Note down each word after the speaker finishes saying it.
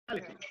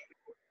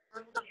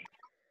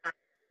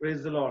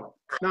Praise the Lord.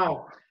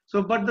 Now,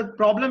 so but the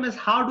problem is,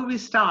 how do we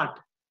start?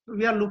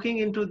 We are looking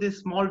into these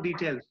small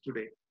details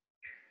today.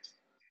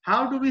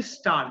 How do we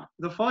start?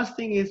 The first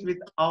thing is with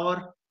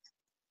our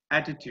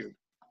attitude.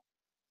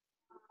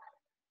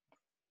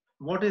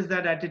 What is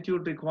that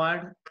attitude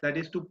required? That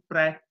is to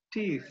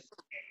practice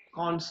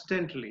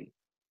constantly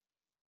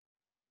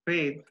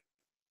faith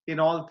in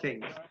all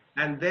things,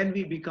 and then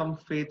we become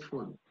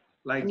faithful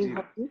like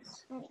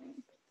Jesus.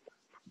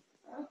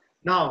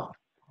 Now,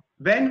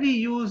 when we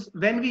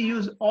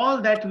use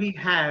all that we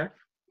have,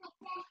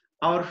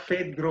 our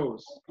faith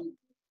grows.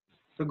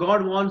 So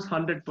God wants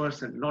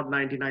 100%, not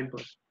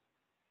 99%.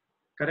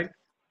 Correct?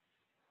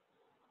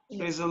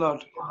 Praise the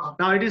Lord.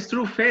 Now it is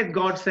through faith,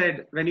 God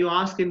said, when you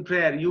ask in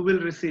prayer, you will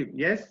receive.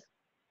 Yes?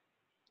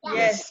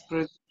 Yes.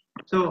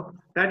 So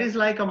that is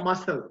like a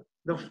muscle.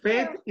 The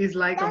faith is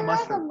like a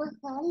muscle.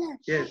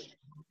 Yes.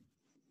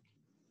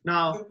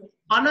 Now,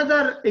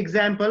 another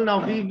example.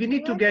 Now we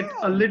need to get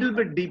a little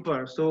bit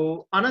deeper.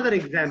 So another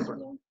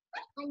example.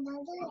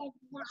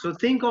 So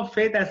think of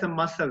faith as a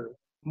muscle.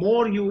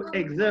 More you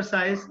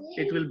exercise,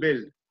 it will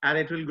build and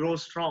it will grow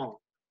strong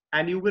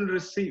and you will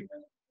receive.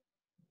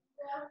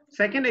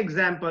 Second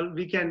example,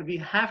 we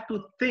have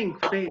to think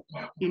faith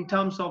in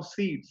terms of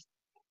seeds.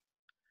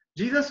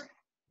 Jesus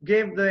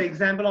gave the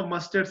example of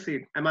mustard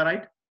seed. Am I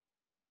right?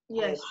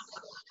 Yes.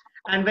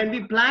 And when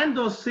we plant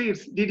those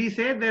seeds, did he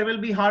say there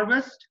will be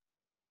harvest?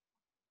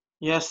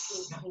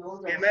 Yes.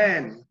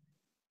 Amen.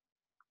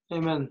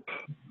 Amen.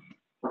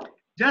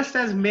 Just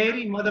as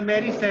Mother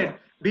Mary said,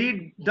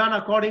 be done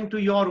according to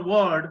your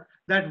word,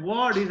 that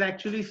word is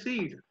actually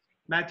seed.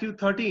 Matthew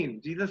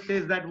 13, Jesus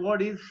says that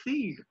word is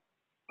seed.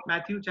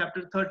 Matthew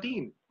chapter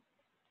 13.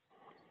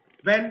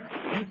 When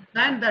we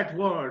plant that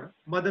word,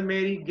 Mother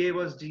Mary gave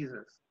us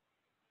Jesus.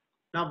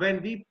 Now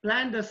when we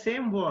plant the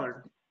same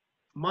word,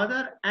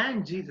 Mother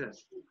and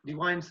Jesus,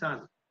 Divine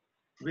Son,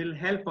 will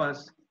help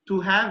us to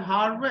have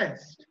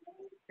harvest.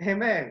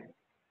 Amen.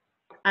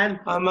 And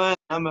Amen.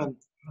 Amen.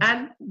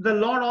 And the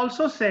Lord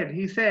also said,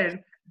 he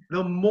said,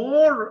 the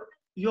more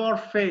your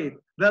faith,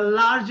 the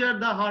larger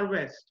the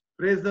harvest.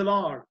 Praise the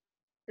Lord.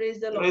 Praise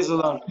the Lord. Praise the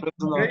Lord. Praise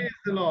the Lord. Praise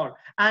the Lord.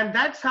 And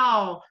that's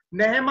how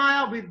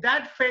Nehemiah, with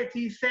that faith,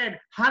 he said,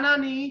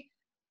 Hanani,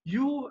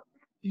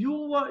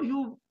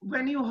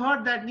 when you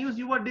heard that news,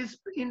 you were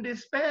in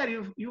despair.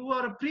 You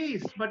were a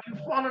priest, but you've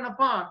fallen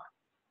apart.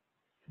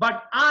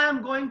 But I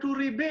am going to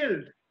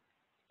rebuild.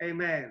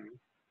 Amen.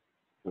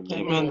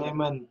 Amen.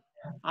 Amen.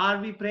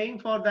 Are we praying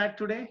for that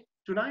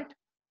tonight?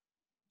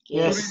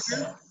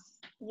 Yes.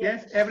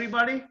 Yes,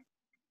 everybody?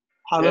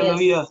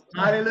 Hallelujah.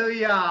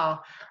 Hallelujah.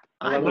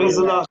 Praise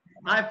the Lord.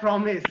 I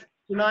promise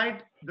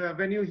tonight,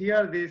 when you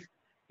hear this,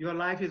 your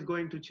life is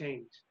going to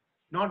change.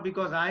 Not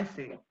because I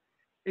say.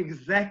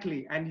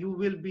 Exactly. And you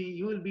will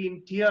be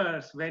in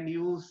tears when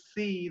you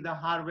see the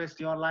harvest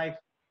your life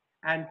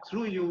and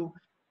through you,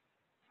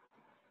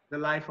 the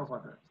life of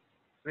others.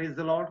 Praise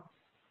the Lord.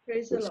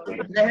 Praise the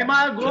Lord.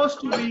 Nehemiah goes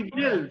to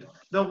rebuild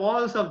the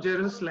walls of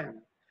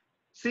Jerusalem.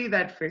 See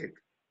that faith.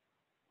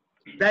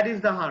 That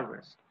is the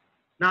harvest.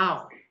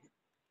 Now,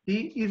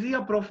 is he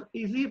a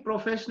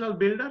professional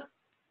builder?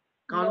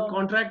 No.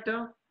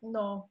 Contractor?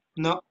 No.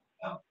 No.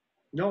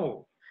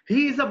 No.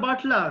 He is a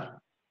butler.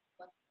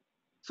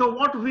 So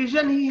what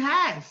vision he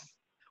has?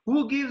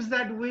 Who gives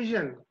that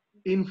vision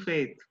in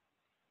faith?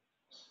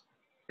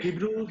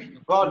 Hebrews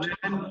God.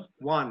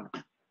 11:1.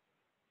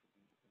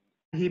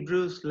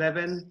 Hebrews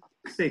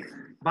 11:6.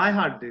 By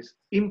heart this.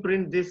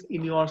 Imprint this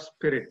in your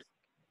spirit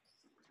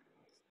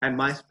and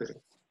my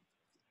spirit.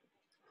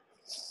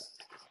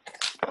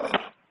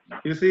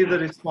 You see the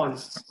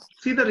response.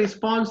 See the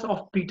response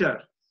of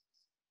Peter.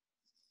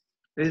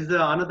 There is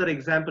another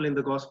example in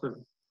the gospel.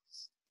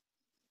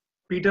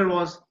 Peter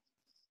was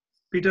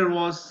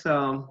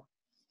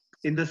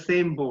in the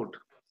same boat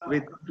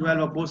with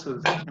 12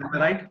 apostles. Am I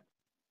right?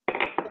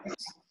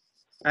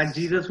 And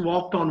Jesus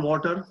walked on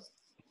water.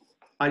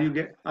 Are you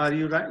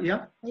right?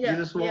 Yeah.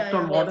 Jesus walked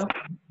on water.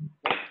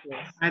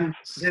 And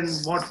then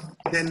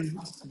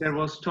there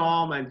was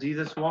storm, and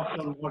Jesus walked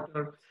on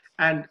water.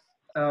 And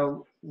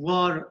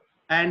were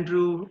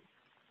Andrew,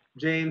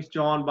 James,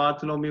 John,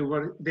 Bartholomew,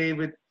 were they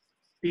with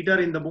Peter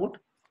in the boat?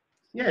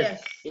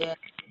 Yes.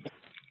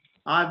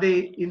 Are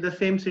they in the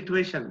same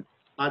situation?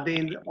 Are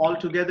they all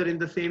together in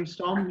the same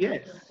storm?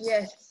 Yes.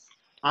 Yes.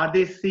 Are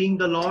they seeing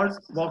the Lord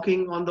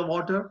walking on the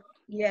water?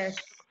 Yes.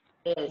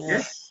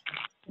 Yes.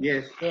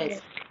 Yes.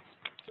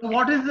 So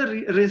what is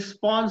the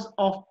response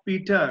of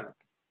Peter?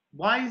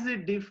 Why is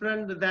it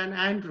different than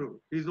Andrew,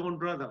 his own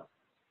brother?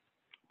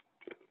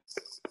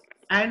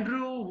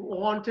 Andrew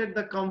wanted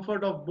the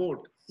comfort of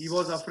boat. He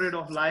was afraid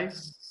of life.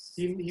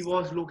 He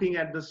was looking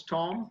at the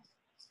storm.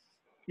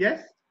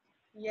 Yes?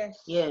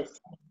 Yes.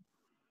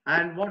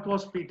 And what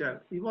was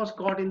Peter? He was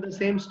caught in the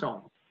same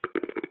storm.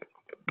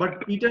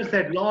 But Peter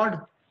said, Lord,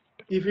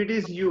 if it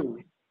is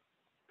you,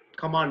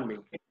 command me,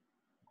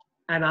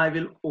 and I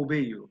will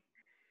obey you.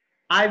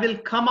 I will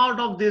come out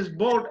of this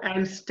boat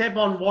and step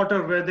on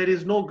water where there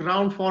is no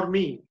ground for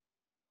me.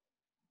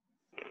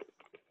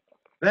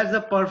 That's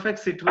the perfect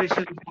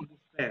situation if you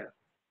despair.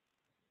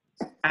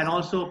 And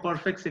also a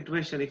perfect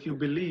situation if you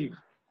believe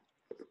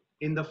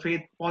in the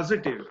faith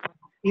positive.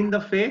 In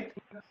the faith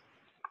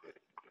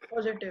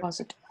Positive.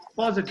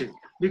 positive.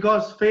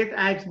 Because faith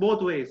acts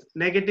both ways.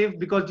 Negative,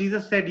 because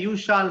Jesus said, you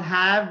shall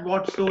have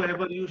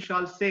whatsoever you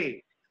shall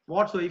say.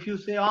 What so? If you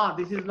say,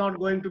 this is not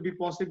going to be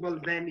possible,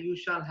 then you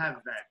shall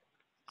have that.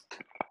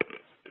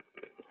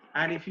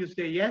 And if you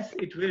say, yes,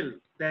 it will,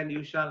 then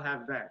you shall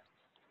have that.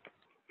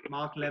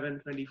 Mark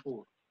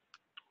 11:24.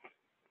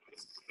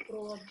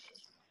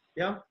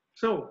 Yeah.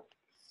 So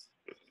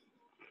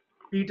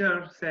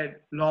Peter said,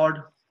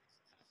 Lord,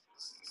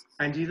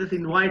 and Jesus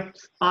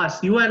invites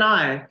us, you and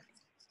I,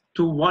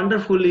 to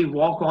wonderfully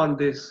walk on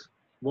this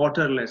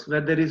waterless,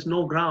 where there is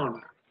no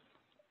ground,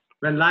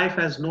 when life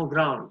has no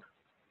ground.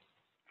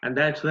 And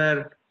that's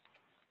where,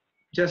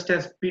 just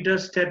as Peter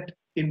stepped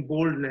in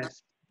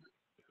boldness,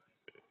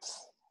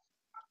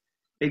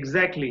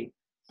 exactly.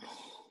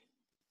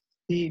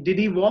 Did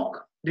he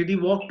walk? Did he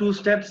walk 2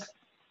 steps?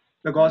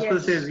 The gospel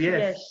says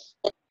yes.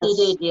 He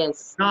did,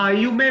 yes. Now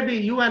you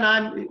and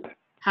I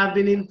have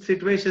been in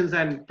situations,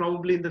 and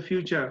probably in the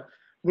future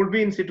would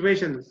be in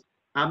situations.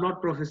 I'm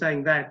not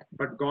prophesying that,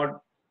 but God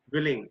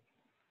willing,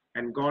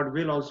 and God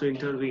will also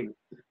intervene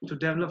to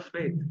develop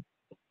faith.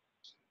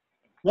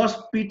 Was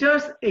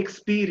Peter's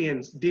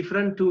experience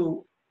different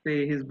to,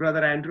 say, his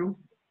brother Andrew?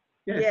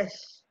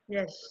 Yes.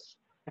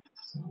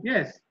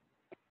 Yes.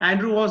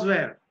 Andrew was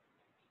where?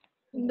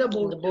 In the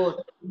boat.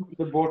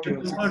 The boat,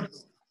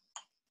 yes.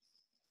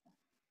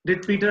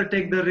 Did Peter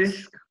take the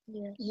risk?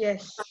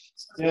 Yes.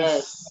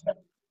 Yes.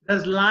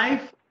 Does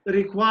life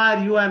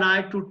require you and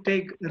I to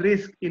take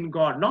risk in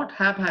God? Not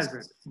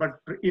haphazard, but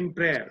in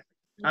prayer.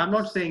 I'm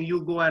not saying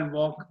you go and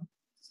walk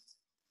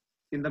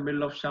in the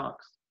middle of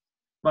sharks.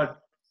 But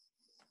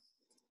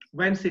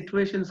when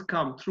situations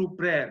come through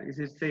prayer, is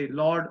it say,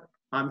 Lord,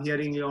 I'm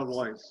hearing your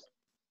voice.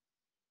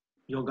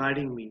 You're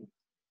guiding me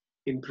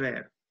in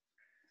prayer.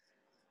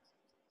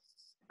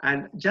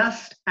 And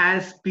just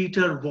as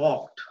Peter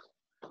walked,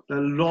 the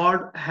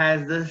Lord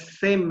has the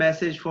same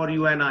message for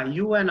you and I.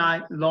 You and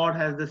I, Lord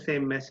has the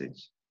same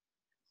message.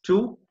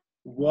 To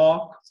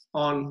walk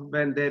on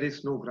when there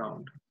is no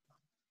ground.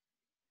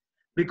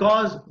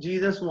 Because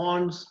Jesus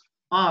wants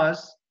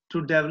us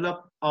to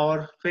develop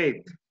our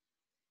faith.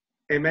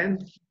 Amen.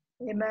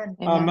 Amen.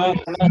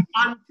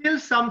 Until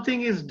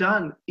something is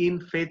done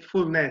in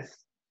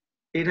faithfulness,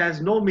 it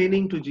has no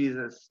meaning to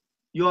Jesus.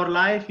 Your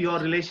life, your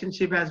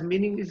relationship is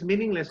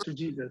meaningless to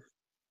Jesus.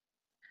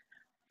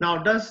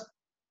 Now,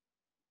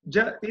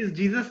 is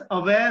Jesus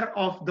aware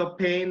of the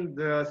pain,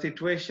 the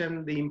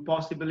situation, the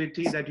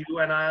impossibility that you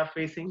and I are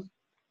facing?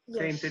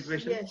 Same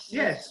situation?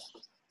 Yes.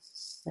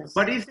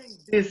 But he's saying,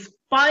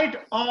 despite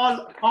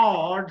all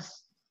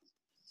odds,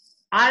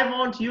 I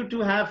want you to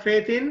have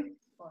faith in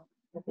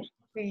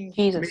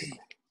Jesus. me.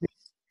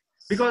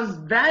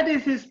 Because that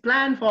is his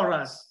plan for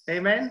us.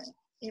 Amen?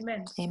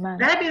 Amen.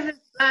 That is his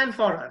plan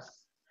for us.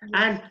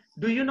 And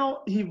do you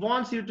know, he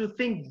wants you to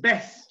think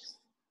best,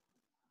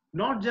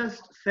 not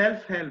just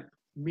self-help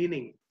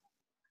meaning,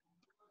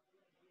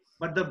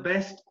 but the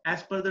best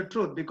as per the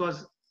truth.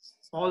 Because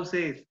Paul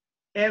says,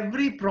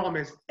 every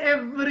promise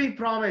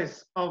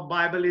of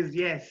Bible is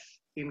yes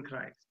in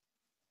Christ.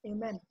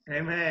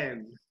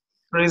 Amen.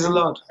 Praise the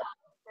Lord.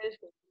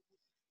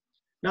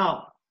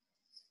 Now,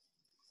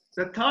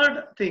 the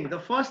third thing, the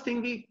first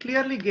thing we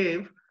clearly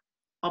gave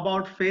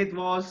about faith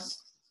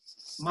was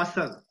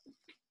muscle.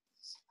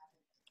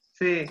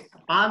 Say,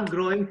 I'm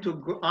going to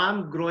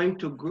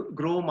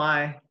grow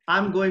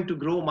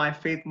my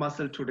faith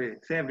muscle today.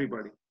 Say,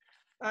 everybody.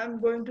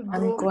 I'm going to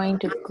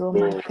grow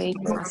my faith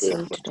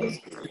muscle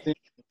today.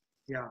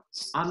 Yeah.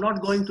 I'm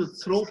not going to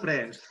throw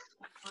prayers.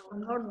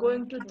 I'm not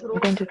going to throw.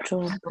 I'm going to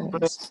throw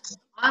prayers.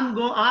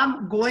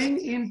 I'm going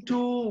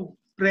into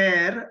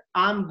prayer.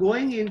 I'm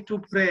going into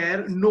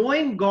prayer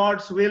knowing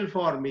God's will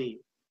for me.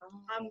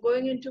 I'm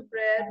going into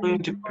prayer.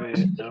 Knowing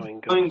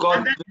God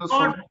And that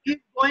God is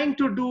going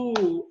to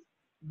do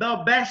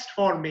the best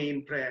for me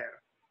in prayer.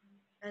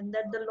 And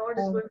that the Lord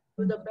is going to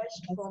do the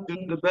best for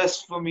me. the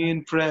best for me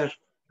in prayer.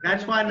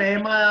 That's why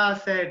Nehemiah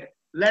said,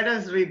 let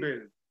us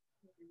rebuild.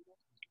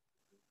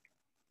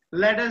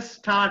 Let us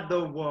start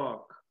the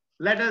work.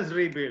 Let us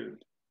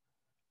rebuild.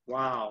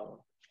 Wow.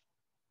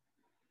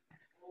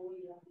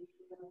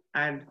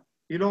 And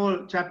you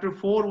know, chapter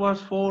 4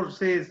 verse 4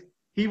 says,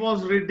 he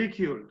was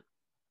ridiculed.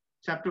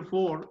 Chapter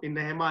 4 in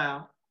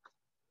Nehemiah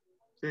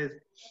says,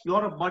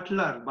 you're a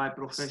butler by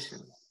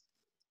profession.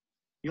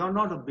 You're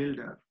not a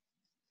builder.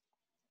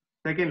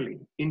 Secondly,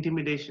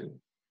 intimidation.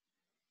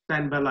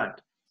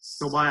 Sanballat,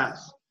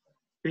 Tobias.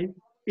 Okay?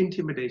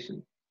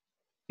 Intimidation,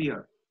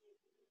 fear.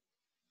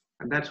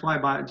 And that's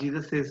why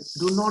Jesus says,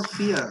 do not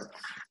fear.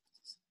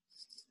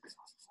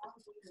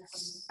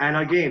 And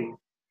again,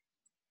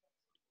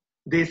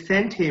 they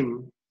sent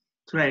him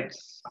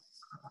threats.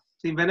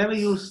 See, whenever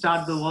you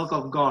start the work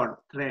of God,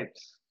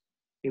 threats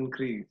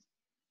increase.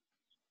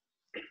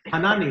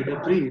 Hanani, the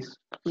priest,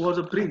 who was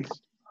a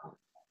priest,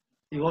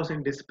 he was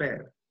in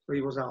despair, so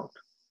he was out.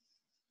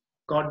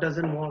 God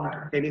doesn't want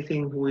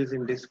anything who is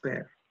in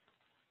despair.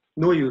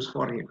 No use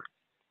for him.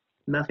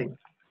 Nothing.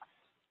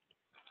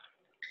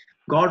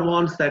 God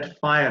wants that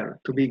fire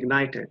to be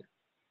ignited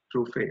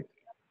through faith.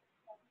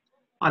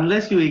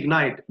 Unless you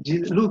ignite,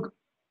 Luke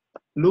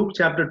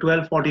chapter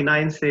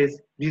 12:49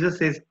 says, Jesus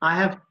says, I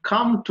have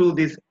come to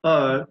this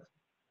earth,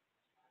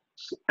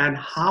 and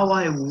how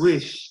I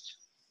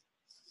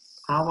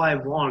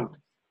want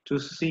to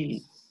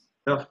see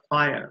the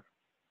fire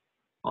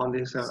on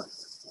this earth.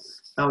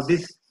 Now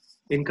this,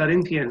 in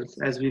Corinthians,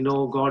 as we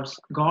know,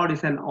 God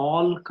is an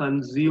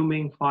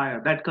all-consuming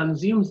fire that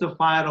consumes the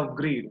fire of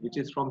greed, which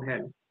is from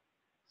hell.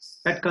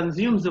 That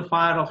consumes the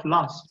fire of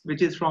lust,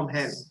 which is from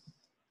hell.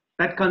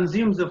 That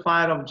consumes the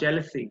fire of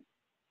jealousy,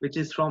 which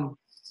is from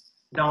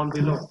down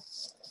below.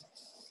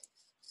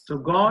 So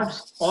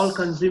God's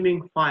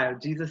all-consuming fire,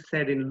 Jesus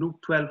said in Luke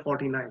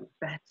 12:49,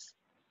 that's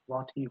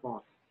what he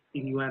wants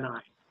in you and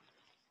I.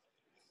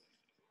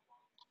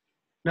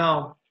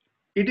 Now,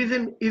 is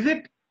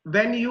it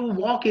when you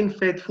walk in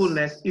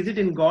faithfulness, is it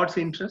in God's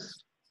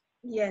interest?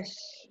 Yes.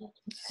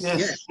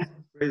 Yes.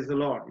 Praise the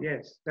Lord.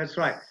 Yes, that's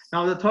right.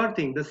 Now the third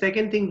thing, the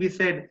second thing we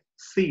said,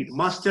 seed,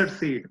 mustard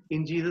seed,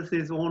 in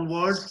Jesus' own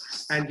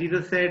words. And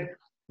Jesus said,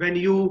 when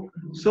you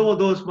sow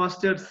those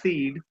mustard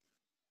seed,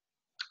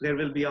 there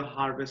will be a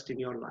harvest in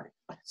your life.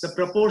 The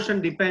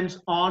proportion depends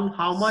on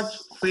how much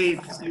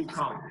faith you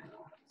come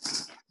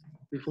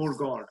before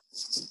God.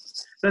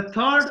 The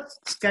third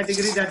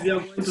category that we are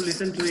going to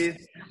listen to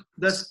is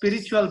the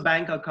spiritual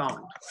bank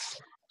account.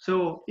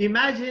 So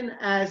imagine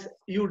as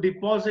you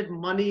deposit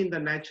money in the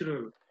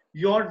natural,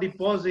 you're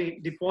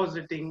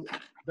depositing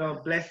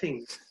the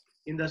blessings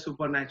in the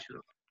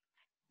supernatural.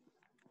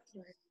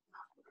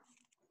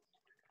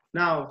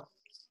 Now,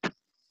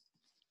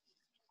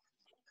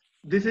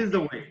 this is the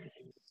way.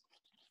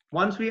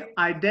 Once we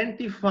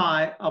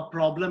identify a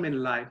problem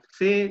in life,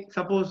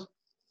 suppose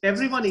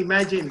everyone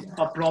imagine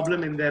a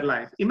problem in their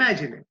life.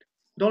 Imagine it.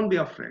 Don't be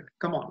afraid.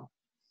 Come on.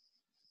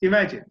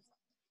 Imagine.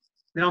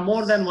 There are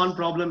more than one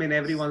problem in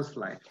everyone's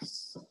life.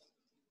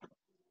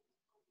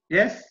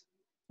 Yes?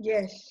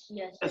 Yes.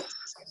 Yes.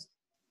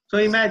 So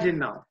imagine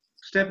now,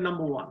 step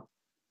number 1.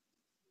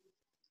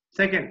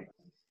 Second,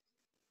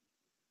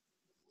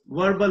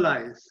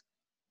 verbalize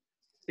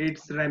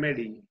its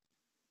remedy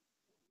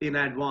in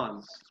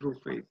advance through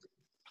faith.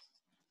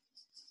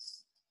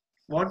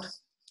 What?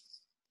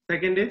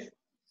 Second is?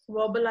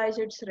 Verbalize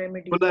its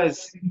remedy.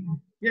 Verbalize.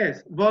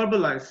 Yes,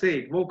 verbalize, say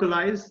it.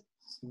 Vocalize,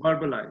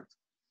 verbalize.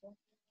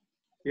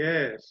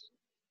 Yes.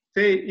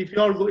 Say if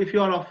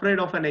you are afraid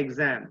of an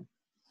exam,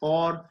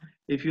 or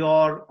if you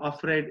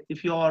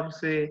are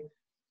say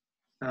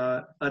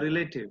a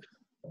relative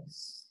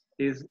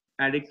is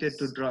addicted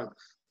to drugs,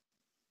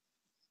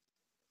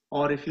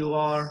 or if you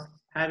are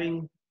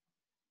having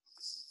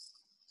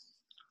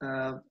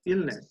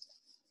illness,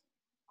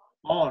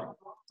 or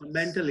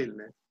mental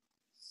illness,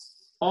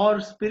 or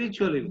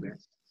spiritual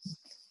illness,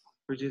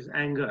 which is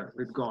anger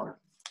with God,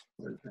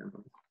 for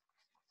example.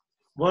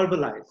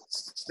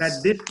 Verbalize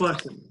that this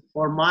person,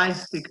 or my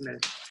sickness,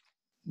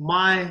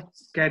 my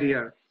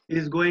career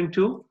is going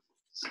to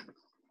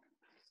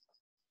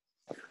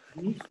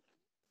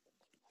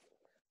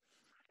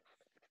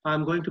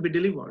I'm going to be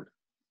delivered.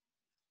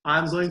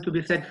 I'm going to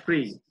be set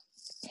free.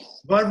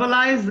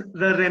 Verbalize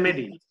the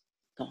remedy.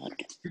 God.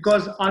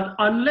 Because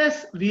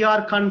unless we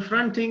are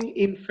confronting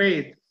in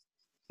faith,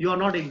 you are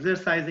not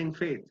exercising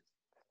faith.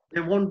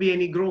 There won't be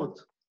any growth.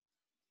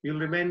 You'll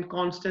remain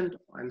constant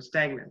and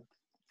stagnant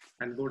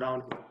and go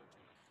downhill.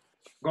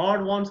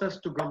 God wants us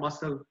to grow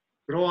muscle,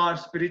 grow our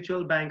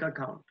spiritual bank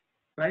account,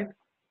 right?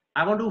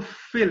 I want to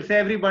say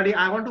everybody,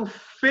 I want to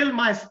fill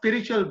my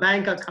spiritual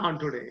bank account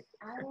today.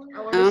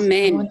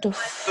 Amen. I want to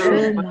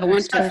fill my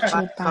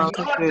spiritual bank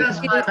Not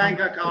just my bank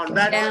account.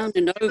 That's down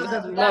and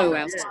overflow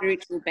our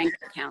spiritual bank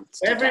accounts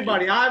today.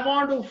 Everybody, I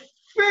want to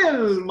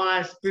fill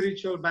my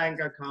spiritual bank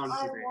account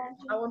today.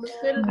 I want to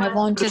fill I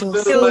want to fill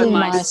fill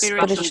my my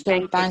spiritual spiritual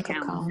bank bank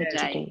account account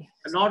today. today.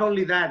 And not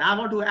only that, I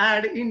want to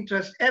add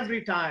interest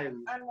every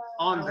time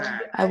on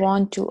that. I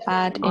want to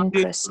add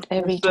interest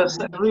every time.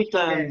 Every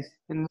time Yes.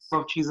 in the name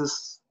of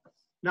Jesus.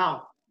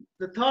 Now,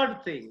 the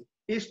third thing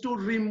is to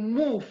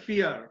remove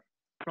fear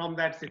from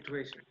that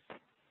situation.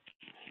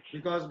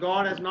 Because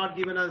God has not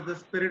given us the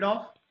spirit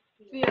of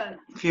fear.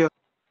 Fear.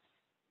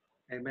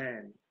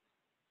 Amen.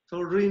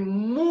 So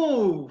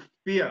remove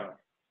fear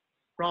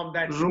from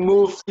that situation.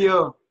 Remove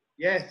fear.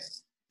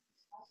 Yes.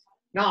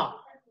 Now,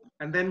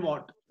 and then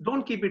what?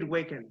 Don't keep it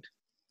vacant.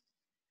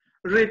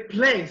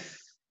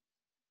 Replace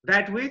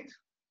that with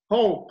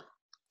hope.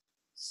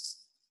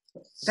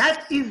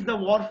 That is the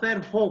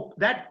warfare hope.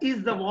 That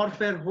is the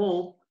warfare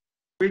hope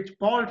which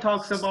Paul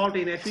talks about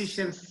in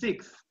Ephesians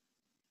 6.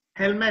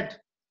 Helmet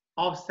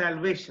of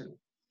salvation.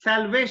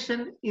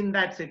 Salvation in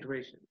that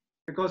situation.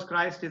 Because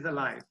Christ is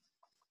alive.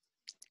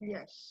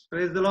 Yes.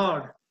 Praise the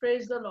Lord.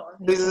 Praise the Lord.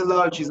 Praise the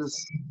Lord,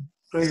 Jesus.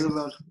 Praise the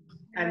Lord.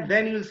 And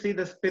then you'll see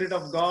the Spirit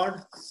of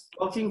God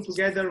working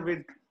together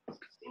in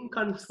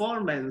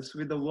conformance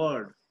with the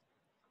Word.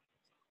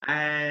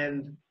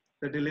 And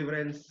the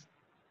deliverance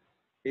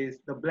is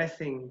the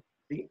blessing,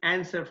 the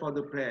answer for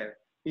the prayer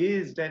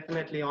is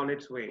definitely on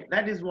its way.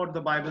 That is what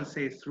the Bible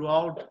says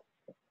throughout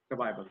the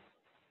Bible.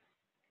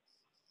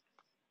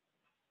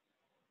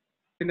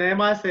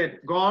 Nehemiah said,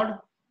 God,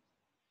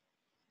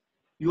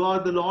 you are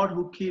the Lord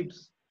who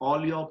keeps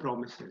all your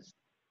promises.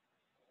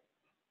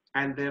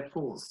 And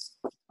therefore,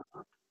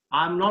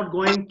 I'm not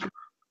going to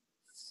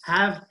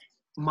have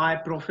my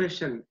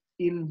profession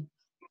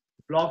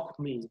block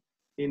me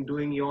in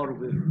doing your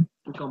will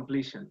to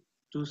completion,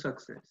 to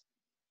success.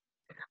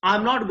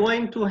 I'm not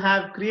going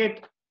to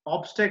create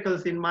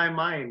obstacles in my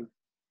mind.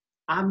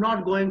 I'm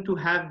not going to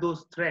have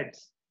those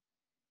threats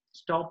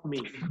stop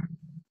me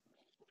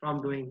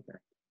from doing that.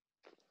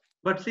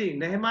 But see,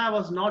 Nehemiah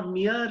was not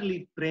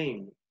merely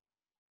praying.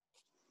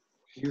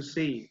 You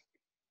see,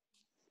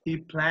 he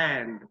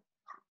planned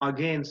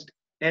against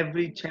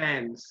every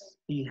chance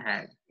he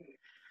had.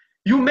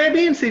 You may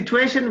be in a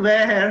situation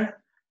where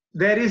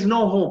there is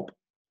no hope,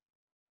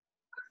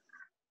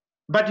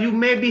 but you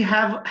maybe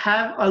have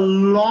a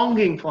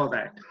longing for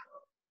that.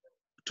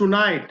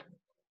 Tonight,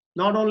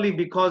 not only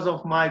because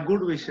of my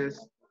good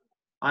wishes,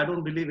 I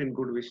don't believe in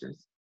good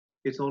wishes.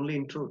 It's only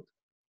in truth.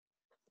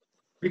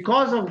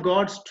 Because of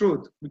God's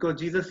truth, because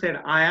Jesus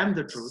said, I am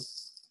the truth,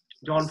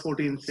 John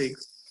 14:6,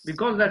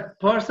 because that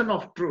person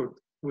of truth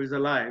who is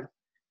alive,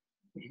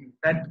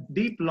 that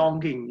deep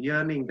longing,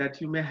 yearning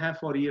that you may have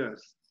for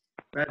years,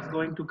 that's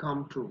going to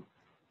come true.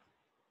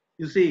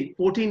 You see,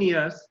 14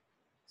 years,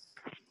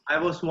 I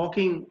was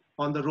walking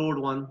on the road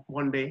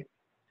one day,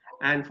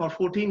 and for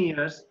 14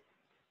 years,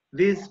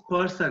 this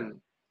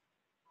person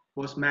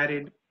was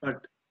married,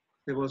 but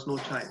there was no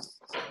child.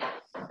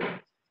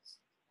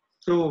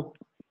 So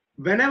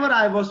whenever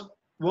I was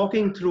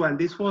walking through, and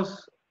this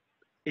was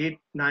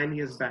 8-9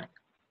 years back,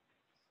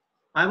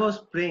 I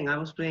was praying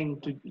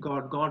to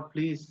God,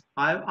 please,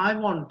 I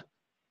want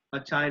a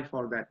child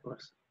for that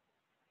person.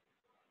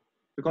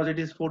 Because it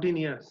is 14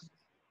 years.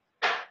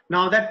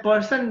 Now that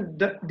person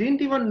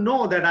didn't even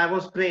know that I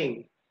was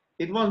praying.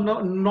 It was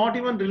not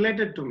even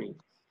related to me.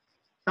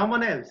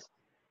 Someone else.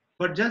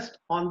 But just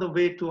on the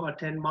way to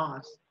attend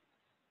Mass,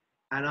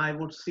 and I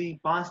would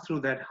pass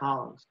through that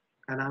house,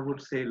 and I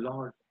would say,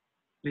 Lord,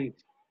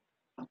 please.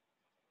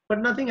 But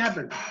nothing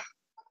happened.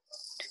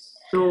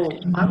 So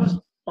I was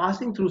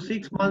passing through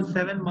 6 months,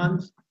 7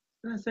 months,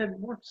 and I said,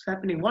 what's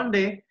happening? One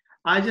day,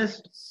 I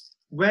just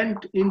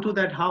went into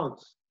that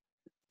house,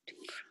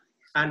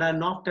 and I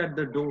knocked at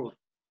the door.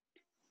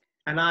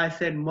 And I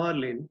said,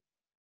 Merlin,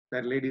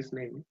 that lady's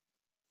name,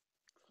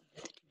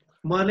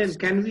 Merlin,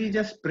 can we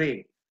just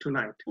pray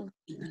tonight?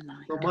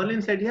 So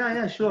Merlin said,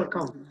 yeah, sure,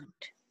 come.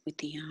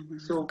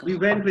 So we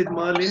went with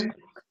Merlin,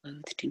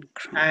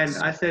 and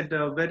I said,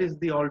 where is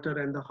the altar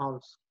and the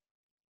house?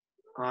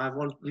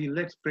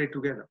 Let's pray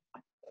together.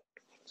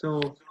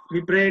 So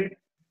we prayed,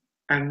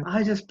 and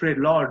I just prayed,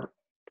 Lord,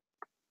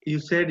 you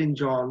said in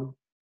John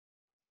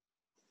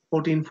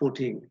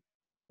 14:14,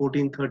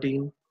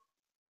 14:13,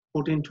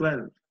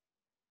 14:12.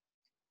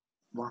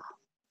 Wow,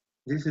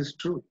 this is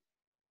true.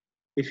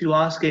 If you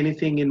ask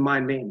anything in my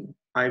name,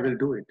 I will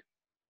do it.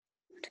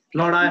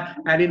 Lord,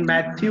 and in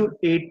Matthew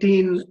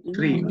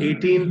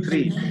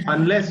 18:3,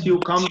 unless you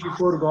come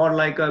before God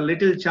like a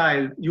little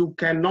child, you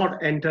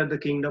cannot enter the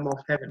kingdom of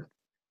heaven.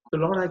 So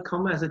Lord, I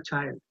come as a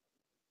child.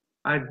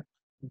 I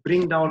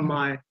bring down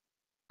my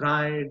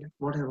pride,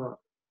 whatever,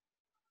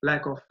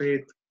 lack of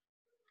faith,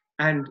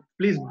 and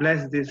please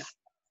bless this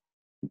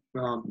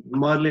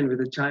Merlin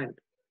with a child.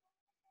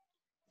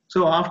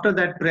 So after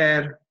that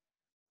prayer,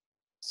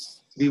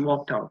 we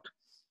walked out.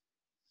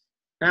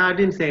 And I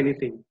didn't say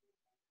anything.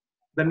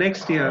 The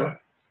next year,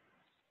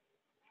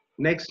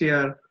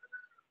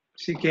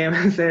 she came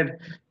and said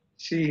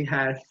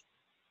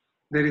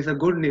there is a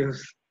good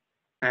news,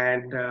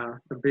 and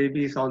the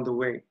baby is on the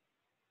way.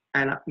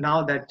 And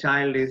now that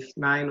child is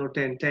 9 or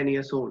 10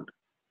 years old.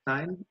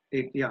 9,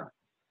 8, yeah.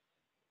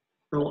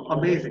 So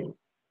amazing.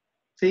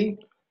 See,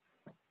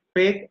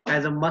 faith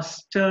as a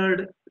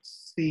mustard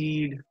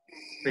seed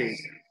faith.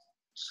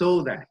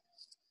 Sow that.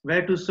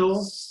 Where to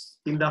sow?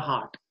 In the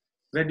heart.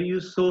 Where do you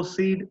sow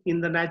seed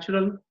in the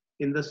natural?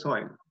 In the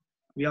soil.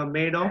 We are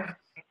made of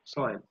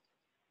soil.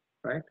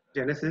 Right?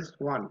 Genesis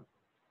 1.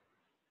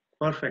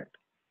 Perfect.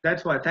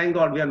 That's why, thank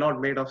God, we are not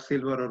made of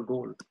silver or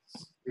gold.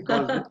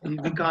 Because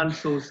we can't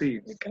sow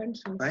seeds. We can't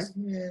sow, right?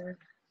 Yeah.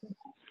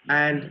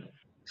 And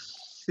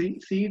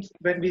seeds,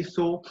 when we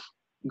sow,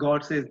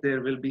 God says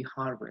there will be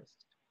harvest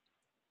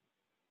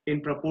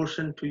in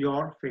proportion to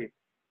your faith.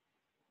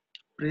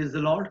 Praise the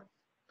Lord.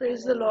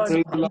 Praise the Lord.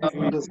 Praise the Lord.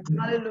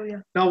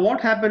 Hallelujah. Now, what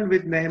happened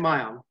with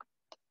Nehemiah?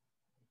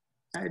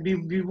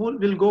 We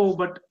will go,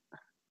 but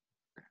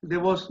there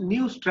was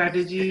new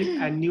strategy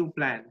and new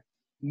plan,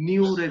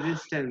 new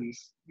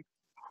resistance,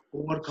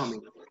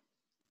 overcoming.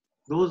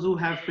 Those who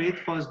have faith,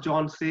 1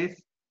 John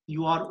says,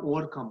 you are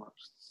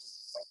overcomers.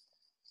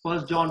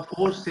 1 John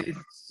 4 says,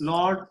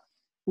 Lord,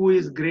 who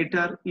is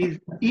greater is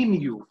in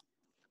you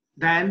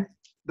than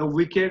the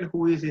wicked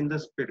who is in the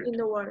spirit. In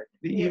the word.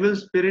 The evil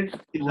spirit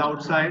is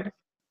outside,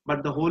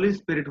 but the Holy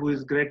Spirit who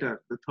is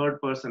greater, the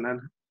third person,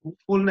 and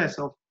fullness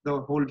of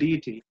the whole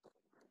deity,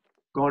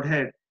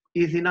 Godhead,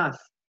 is in us.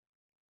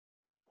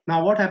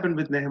 Now, what happened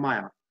with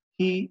Nehemiah?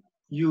 He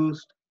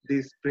used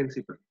this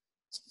principle.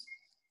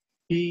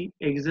 He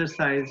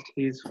exercised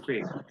his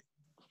faith.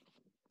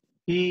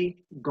 He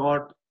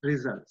got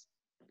results.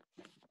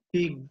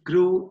 He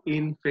grew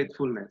in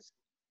faithfulness.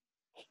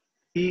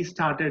 He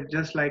started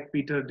just like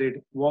Peter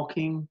did,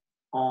 walking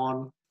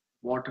on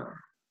water.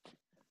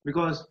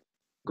 Because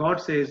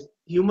God says,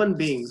 human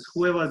beings,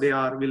 whoever they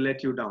are, will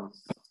let you down.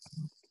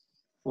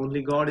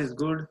 Only God is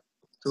good,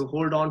 so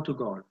hold on to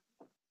God.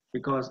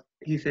 Because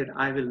he said,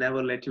 I will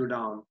never let you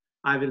down.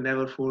 I will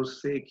never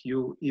forsake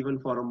you even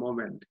for a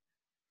moment.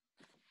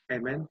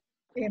 Amen.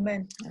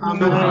 Amen.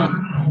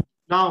 Amen.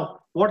 Now,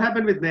 what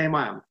happened with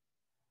Nehemiah?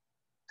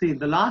 See,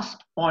 the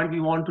last point we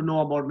want to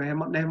know about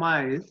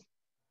Nehemiah is,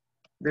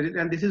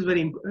 and this is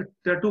very important,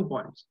 there are 2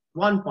 points.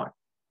 1 point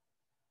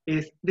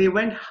is they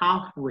went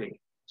halfway.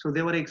 So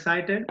they were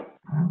excited.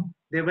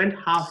 They went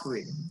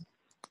halfway.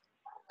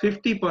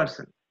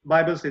 50%.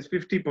 Bible says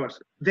 50%.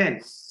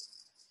 Then,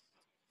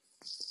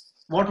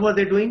 what were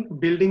they doing?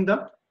 Building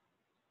the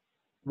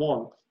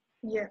wall.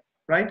 Yeah.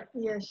 Right?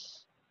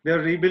 Yes. They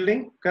were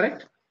rebuilding,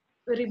 correct?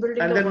 Rebuilding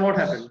And the then what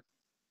walls. happened?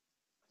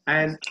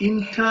 And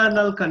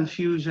internal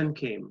confusion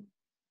came.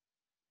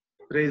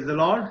 Praise the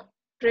Lord.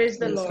 Praise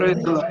the Praise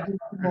Lord.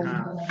 the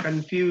Lord.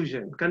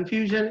 Confusion.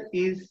 Confusion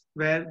is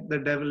where the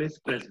devil is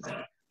present.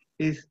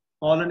 His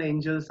fallen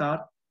angels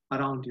are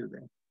around you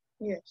then.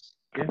 Yes.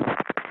 Yeah?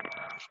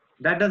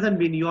 That doesn't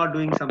mean you are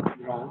doing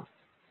something wrong,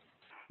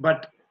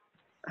 but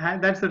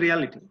that's the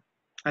reality.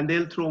 And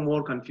they'll throw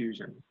more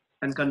confusion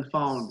and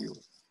confound you.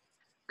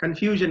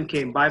 Confusion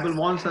came. Bible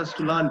wants us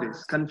to learn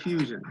this.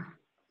 Confusion,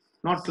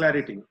 not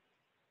clarity.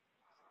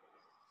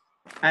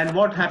 And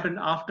what happened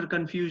after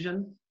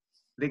confusion?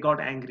 They got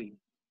angry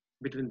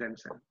between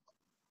themselves.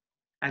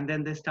 And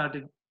then they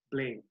started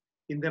blame.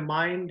 In their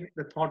mind,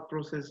 the thought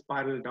process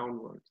spiraled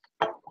downwards.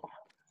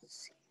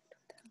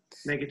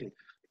 Negative.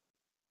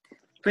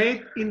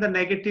 Faith in the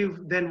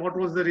negative, then what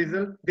was the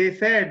result? They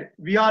said,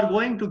 we are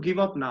going to give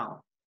up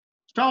now.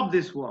 Stop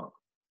this work.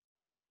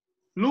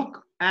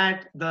 Look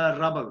at the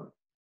rubble.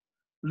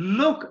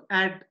 Look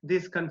at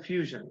this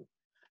confusion.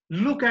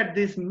 Look at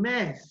this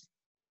mess.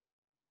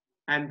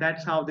 And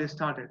that's how they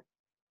started.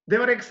 They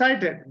were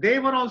excited. They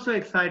were also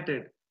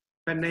excited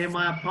when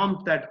Nehemiah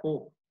pumped that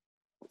hope.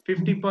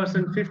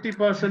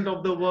 50%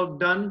 of the work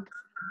done.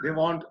 They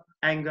want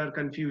anger,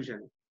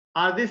 confusion.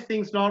 Are these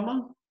things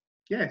normal?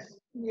 Yes.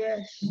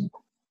 Yes.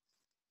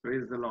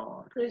 Praise the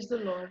Lord. Praise the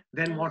Lord.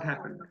 Then what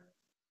happened?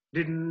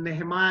 Did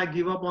Nehemiah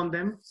give up on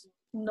them?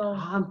 No.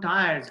 I'm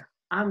tired.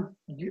 I'm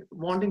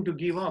wanting to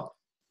give up.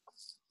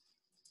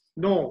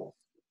 No,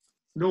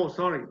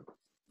 sorry.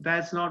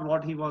 That's not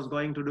what he was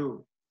going to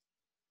do.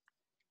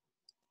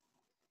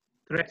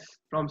 Threats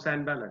from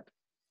Sanballat.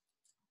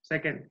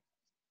 Second,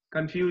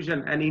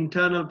 confusion and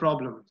internal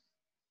problems.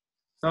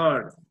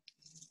 Third,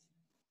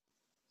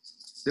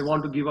 they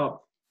want to give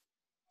up.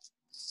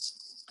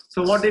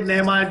 So what did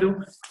Nehemiah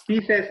do?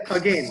 He says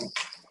again,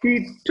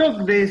 he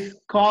took this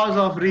cause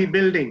of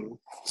rebuilding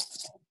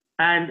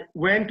and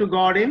went to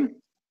God in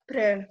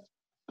Prayer.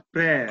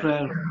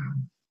 Prayer.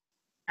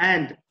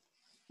 And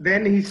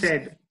then he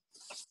said,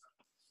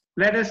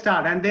 let us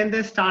start. And then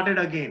they started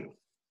again.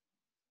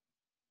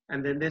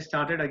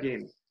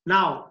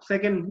 Now,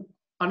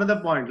 another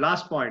point,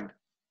 last point.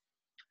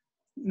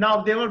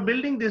 Now they were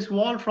building this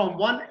wall from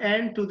one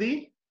end to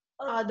the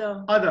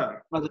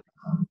other.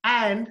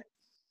 And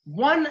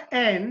one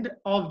end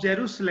of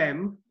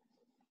Jerusalem,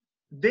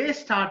 they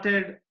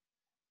started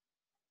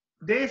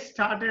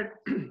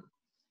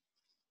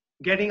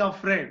getting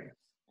afraid.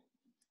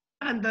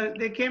 And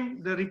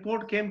the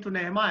report came to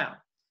Nehemiah.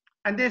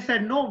 And they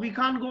said, no, we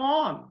can't go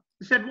on.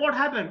 He said, what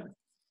happened?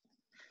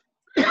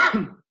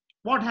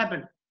 What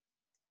happened?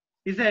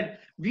 He said,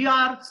 we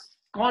are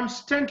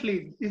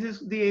constantly, this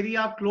is the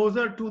area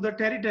closer to the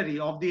territory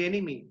of the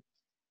enemy.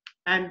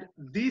 And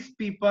these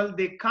people,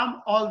 they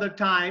come all the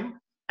time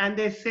and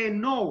they say,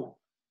 no,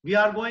 we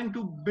are going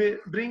to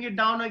bring it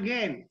down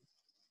again.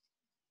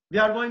 We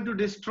are going to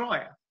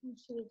destroy.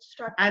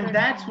 And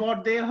that's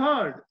what they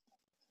heard.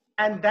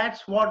 And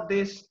that's what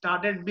they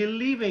started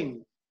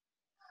believing.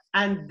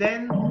 And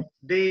then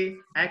they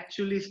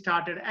actually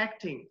started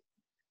acting.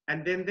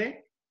 And then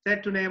they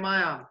said to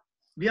Nehemiah,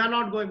 we are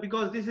not going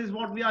because this is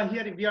what we are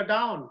hearing. We are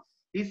down.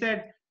 He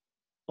said,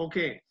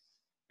 okay.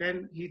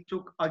 Then he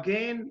took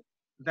again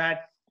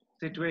that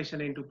situation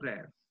into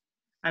prayer.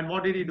 And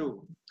what did he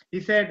do?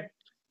 He said,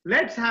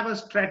 let's have a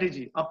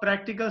strategy, a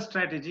practical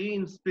strategy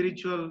in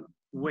spiritual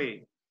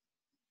way.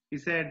 He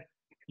said,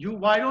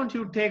 why don't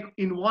you take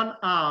in one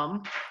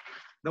arm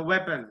the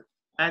weapon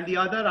and the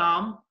other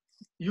arm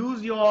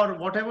use your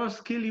whatever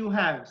skill you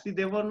have. See,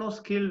 there were no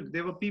skilled,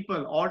 there were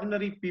people,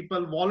 ordinary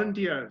people,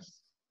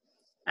 volunteers.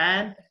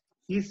 And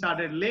he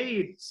started,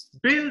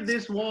 build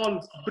this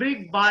wall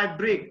brick by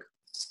brick.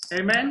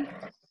 Amen?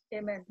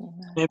 Amen.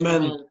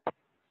 Amen.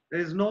 There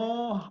is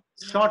no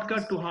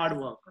shortcut to hard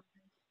work.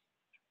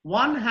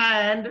 one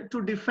hand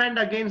to defend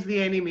against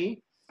the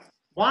enemy,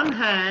 one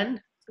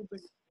hand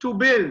to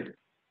build.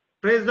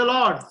 Praise the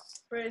Lord.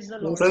 Praise the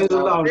Lord. Praise the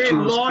Lord, Say,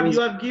 Jesus. Lord, Praise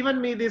you have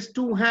given me these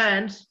two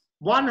hands.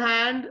 One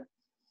hand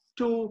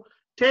to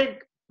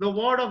take the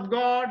word of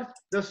God,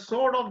 the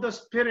sword of the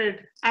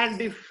Spirit, and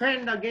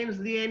defend against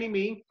the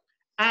enemy.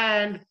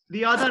 And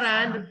the other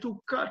hand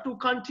to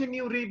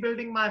continue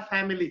rebuilding my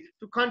family,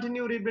 to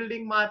continue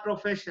rebuilding my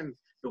profession,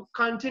 to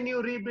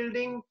continue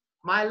rebuilding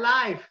my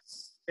life.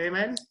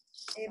 Amen.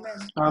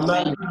 Amen.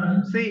 Amen.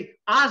 See,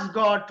 ask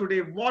God today,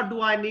 what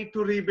do I need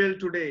to rebuild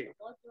today?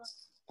 What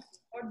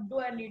do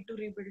I need to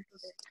rebuild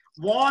today?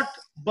 What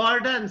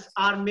burdens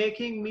are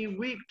making me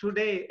weak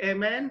today?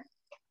 Amen.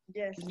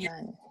 Yes.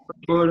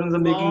 Burdens are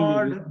making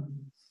me weak. God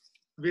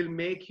will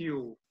make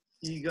you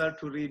eager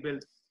to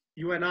rebuild.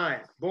 You and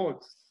I,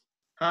 both.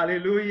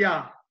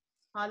 Hallelujah.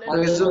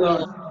 Praise the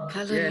Lord.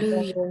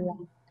 Hallelujah.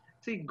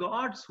 See,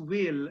 God's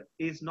will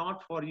is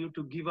not for you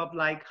to give up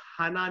like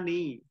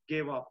Hanani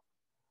gave up.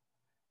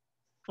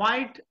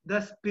 Fight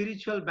the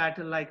spiritual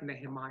battle like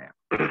Nehemiah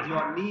with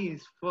your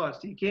knees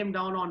first. He came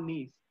down on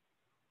knees.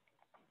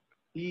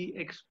 He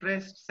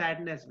expressed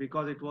sadness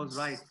because it was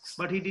right,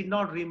 but he did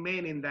not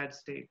remain in that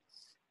state.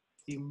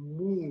 He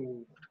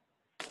moved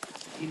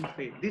in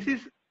faith. This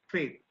is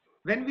faith.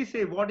 When we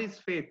say what is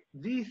faith,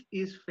 this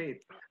is faith.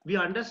 We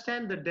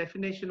understand the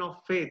definition of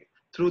faith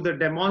through the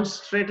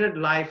demonstrated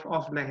life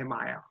of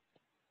Nehemiah.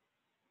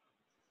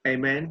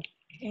 Amen.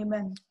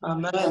 Amen.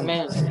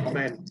 Amen.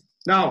 Amen.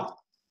 Now,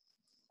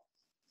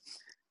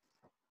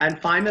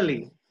 and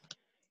finally,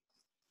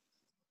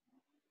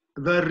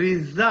 the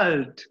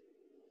result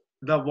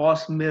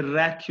was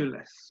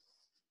miraculous.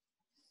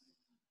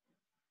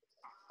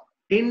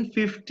 In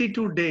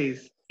 52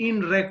 days,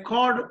 in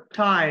record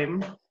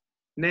time,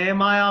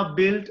 Nehemiah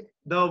built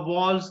the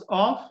walls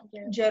of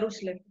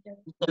Jerusalem.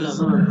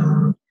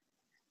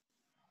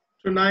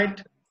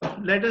 Tonight.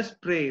 Let us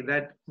pray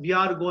that we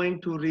are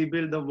going to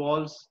rebuild the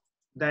walls,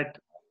 that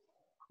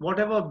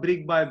whatever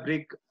brick by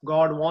brick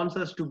God wants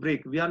us to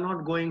break, we are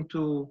not going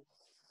to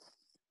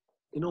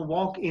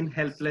walk in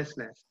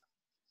helplessness.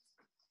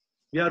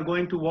 We are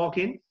going to walk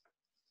in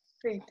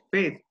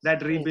faith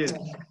that rebuilds.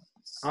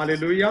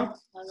 Hallelujah.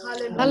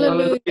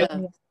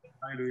 Hallelujah.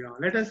 Hallelujah.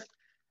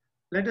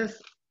 Let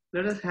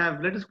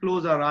us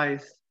close our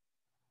eyes,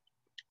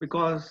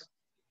 because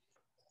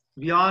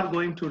we are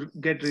going to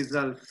get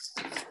results.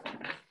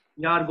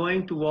 We are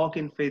going to walk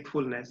in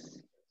faithfulness.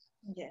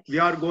 Yes. We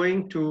are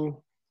going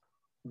to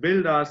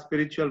build our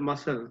spiritual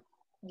muscle.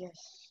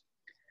 Yes.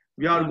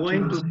 We are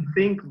going to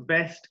think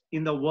best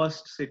in the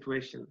worst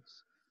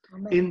situations.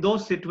 Amen. In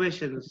those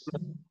situations,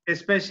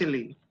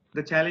 especially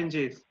the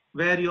challenges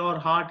where your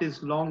heart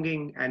is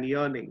longing and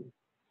yearning,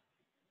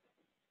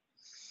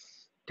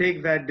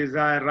 take that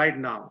desire right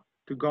now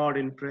to God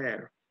in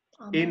prayer.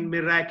 Amen. In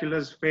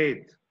miraculous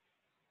faith,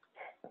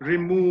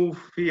 remove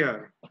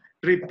fear,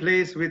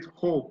 replace with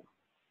hope,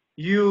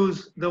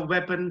 use the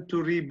weapon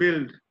to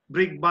rebuild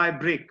brick by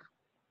brick.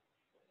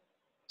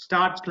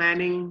 Start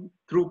planning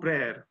through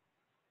prayer.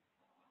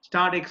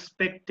 Start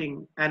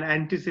expecting and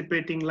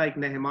anticipating like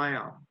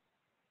Nehemiah.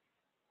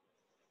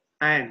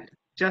 And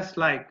just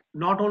like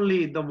not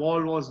only the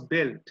wall was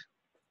built,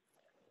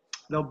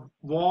 the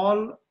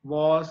wall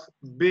was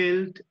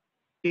built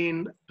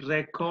in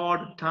record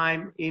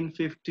time in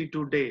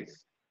 52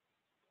 days.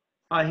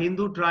 A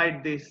Hindu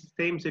tried this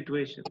same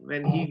situation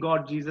when he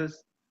got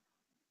Jesus.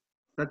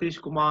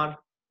 Satish Kumar,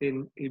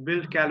 he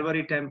built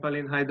Calvary Temple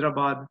in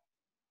Hyderabad.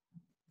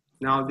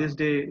 Now this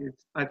day,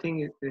 I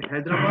think it's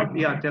Hyderabad,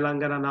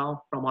 Telangana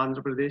now, from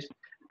Andhra Pradesh.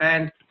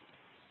 And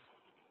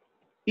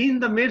in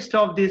the midst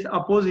of this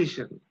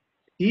opposition,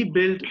 he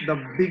built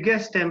the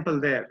biggest temple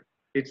there.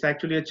 It's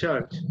actually a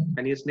church,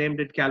 and he's named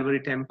it Calvary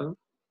Temple.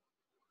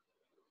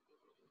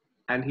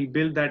 And he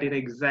built that in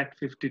exact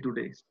 52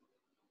 days.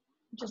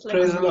 Just like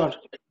Praise the Lord.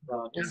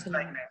 Just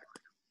like that.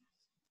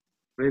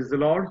 Praise the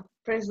Lord.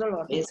 Praise the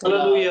Lord.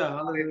 Hallelujah.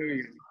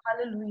 Hallelujah.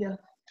 Hallelujah.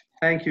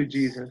 Thank you,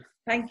 Jesus.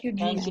 Thank you,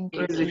 Jesus.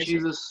 Praise you,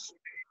 Jesus.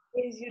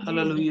 Praise you, Jesus.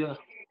 Hallelujah.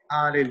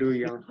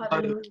 Hallelujah.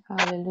 Hallelujah.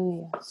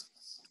 Hallelujah.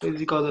 Praise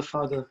you, God the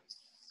Father.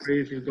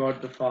 Praise you,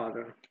 God the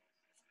Father.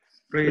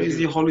 Praise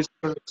you, Holy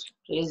Spirit.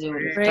 Praise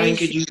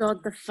Thank you, you, Jesus.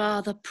 God the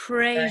Father.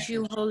 Praise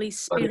you, Holy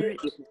Spirit.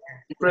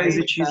 Praise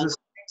you, Jesus.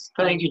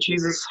 Thank you,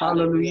 Jesus.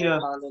 Hallelujah.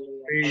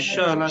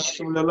 Shala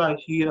shulala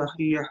hira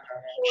hira.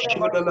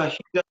 Shulala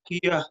hira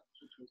hira.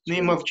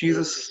 Name of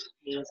Jesus.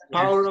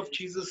 Power of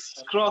Jesus.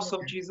 Cross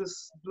of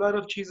Jesus. Blood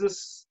of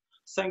Jesus.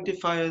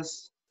 Sanctify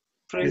us.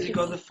 Praise you,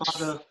 God the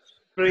Father.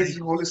 Praise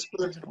you, Holy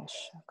Spirit.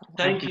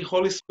 Thank you,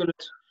 Holy Spirit.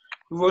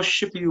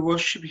 Worship you,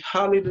 worship you.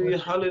 Hallelujah,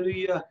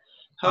 hallelujah,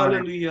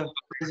 hallelujah.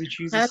 Praise you,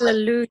 Jesus.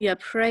 Hallelujah.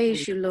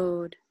 Praise you,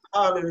 Lord.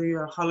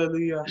 Hallelujah,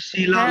 hallelujah.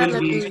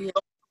 Hallelujah.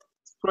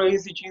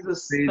 Praise you,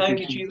 Jesus.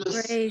 Thank you,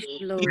 Jesus. Praise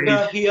you, Lord.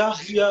 Hiya, hiya,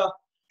 hiya.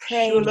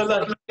 Praise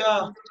Shulala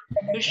hiya.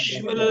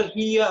 Ishmalala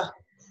hiya.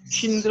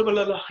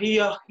 Chindrabalala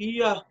hiya,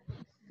 hiya.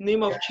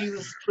 Name of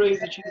Jesus. Praise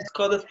you, Jesus.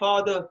 God the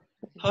Father.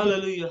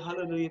 Hallelujah,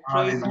 hallelujah.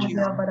 Praise you,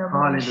 Jesus.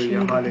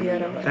 Hallelujah.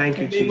 Hallelujah. Thank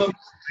you, Name of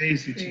Jesus.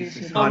 Praise you,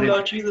 Jesus. Come, Hallelujah.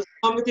 Lord Jesus.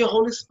 Come with your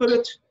Holy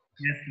Spirit.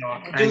 Yes,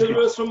 Lord. Thank Deliver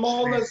you. us from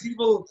all that's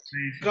evil. Praise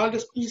you, Grant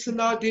us peace in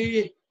our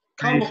day.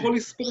 Come, Praise you. Holy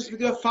Spirit,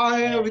 with your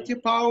fire, with your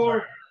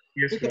power,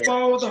 Yes, with the Lord.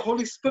 power of the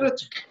Holy Spirit.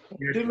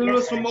 Yes, Deliver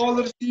us from all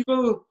that is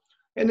evil.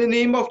 In the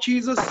name of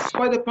Jesus,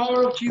 by the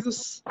power of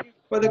Jesus,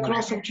 by the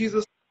cross of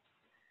Jesus.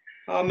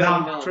 Amen.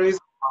 Now, Praise.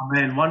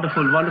 Amen.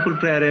 Wonderful, wonderful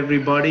prayer,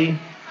 everybody.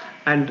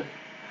 And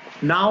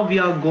now we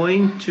are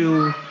going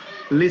to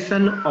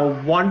listen a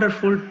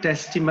wonderful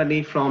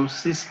testimony from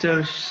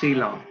Sister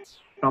Sheila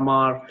from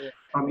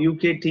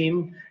UK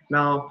team.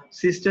 Now,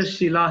 Sister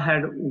Sheila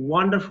had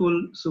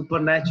wonderful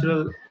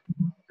supernatural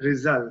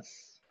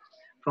results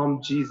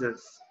from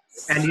Jesus.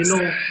 And you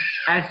know,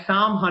 as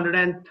Psalm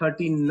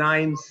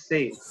 139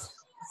 says,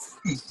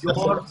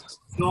 your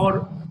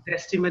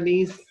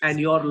testimonies and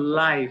your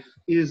life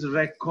is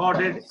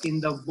recorded in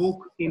the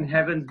book in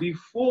heaven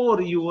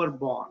before you were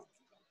born.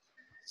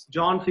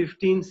 John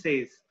 15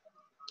 says,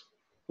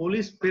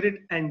 Holy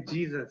Spirit and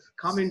Jesus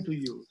come into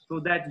you so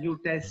that you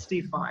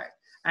testify.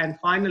 And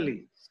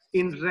finally,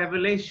 in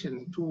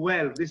Revelation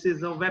 12, this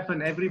is a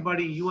weapon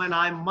everybody, you and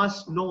I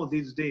must know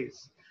these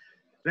days.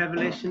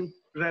 Revelation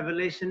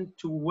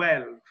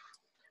 12,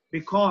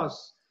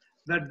 because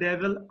the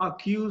devil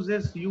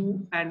accuses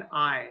you and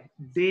I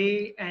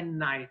day and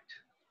night,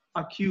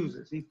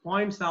 accuses. He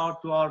points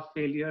out to our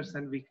failures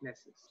and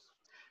weaknesses.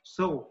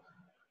 So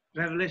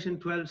Revelation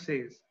 12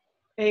 says,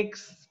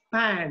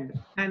 expand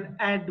and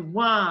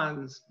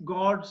advance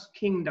God's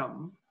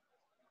kingdom,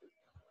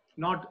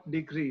 not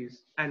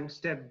decrease and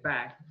step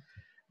back.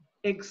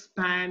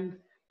 Expand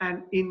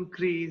and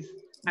increase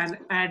and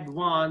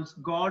advance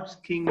God's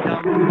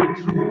kingdom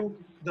through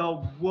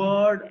the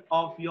word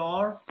of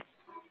your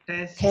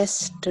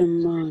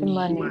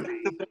Testimony.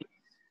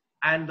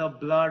 and the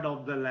blood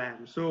of the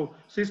Lamb. So,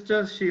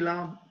 Sister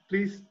Sheila,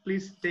 please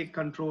take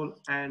control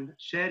and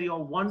share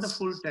your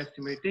wonderful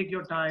testimony. Take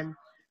your time,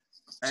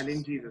 and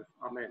in Jesus,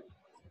 Amen.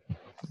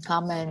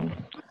 Amen.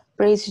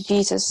 Praise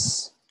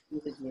Jesus.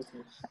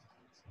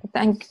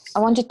 I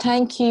want to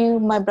thank you,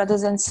 my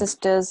brothers and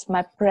sisters,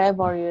 my prayer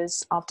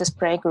warriors of this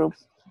prayer group.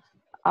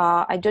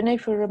 I don't know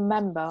if you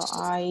remember,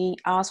 I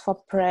asked for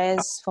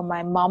prayers for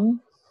my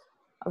mom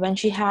when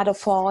she had a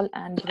fall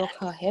and broke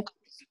her hip.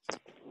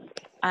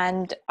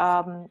 And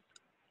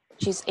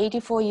she's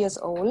 84 years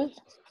old.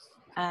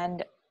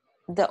 And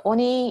the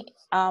only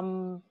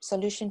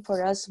solution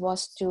for us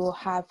was to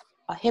have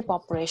a hip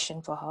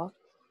operation for her.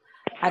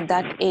 At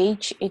that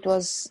age, it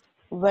was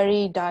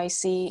very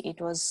dicey.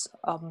 It was,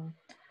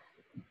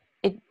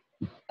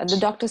 the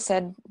doctor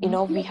said,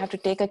 we have to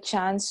take a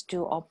chance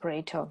to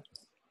operate her.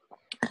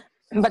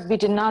 But we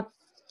did not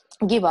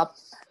give up,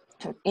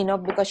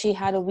 because she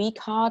had a weak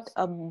heart,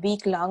 a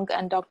weak lung,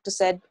 and doctor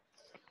said,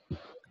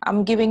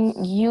 I'm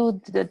giving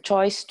you the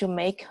choice to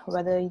make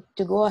whether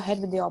to go ahead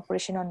with the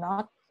operation or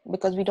not,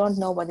 because we don't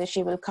know whether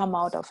she will come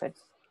out of it.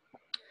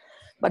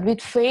 But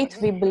with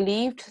faith, we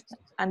believed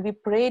and we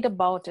prayed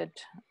about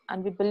it.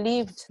 And we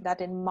believed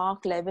that in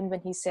Mark 11,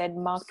 when he said,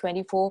 Mark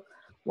 24,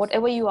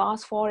 whatever you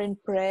ask for in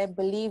prayer,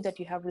 believe that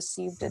you have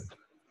received it.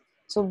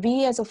 So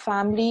we as a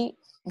family,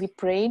 we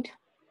prayed.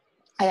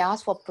 I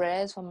asked for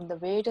prayers from the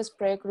various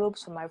prayer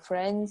groups, from my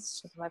friends,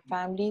 from my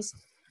families.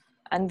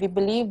 And we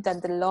believe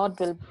that the Lord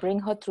will bring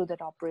her through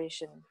that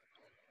operation.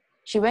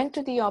 She went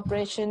to the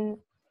operation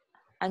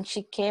and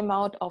she came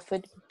out of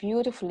it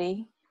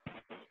beautifully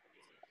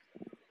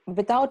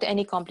without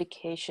any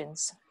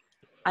complications.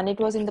 And it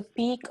was in the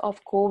peak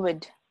of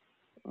COVID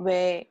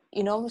where,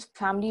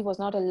 family was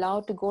not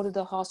allowed to go to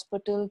the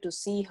hospital to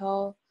see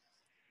her.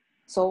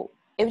 So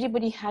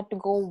everybody had to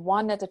go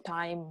one at a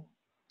time.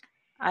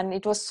 And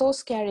it was so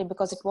scary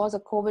because it was a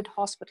COVID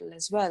hospital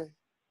as well.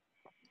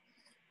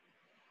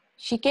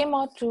 She came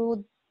out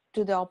to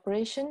the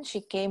operation.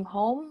 She came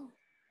home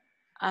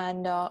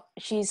and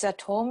she's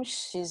at home.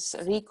 She's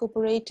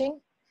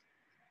recuperating.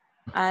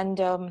 And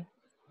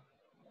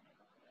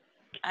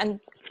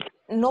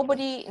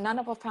none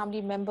of our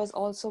family members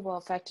also were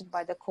affected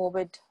by the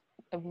COVID.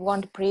 We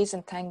want to praise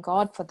and thank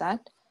God for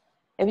that.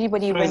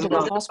 Everybody went to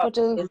the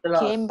hospital,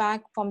 came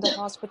back from the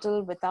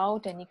hospital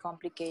without any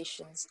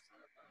complications.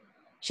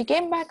 She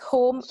came back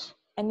home,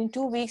 and in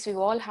 2 weeks, we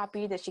were all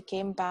happy that she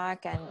came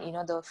back, and,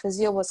 the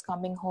physio was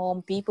coming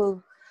home.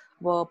 People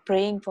were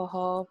praying for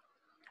her,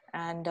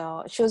 and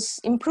she was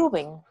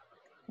improving.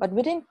 But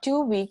within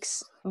 2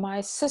 weeks,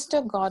 my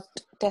sister got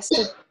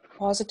tested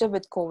positive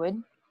with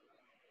COVID.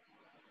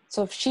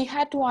 So she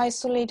had to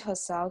isolate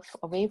herself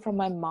away from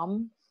my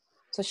mom.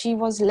 So she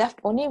was left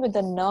only with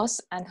the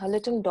nurse and her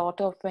little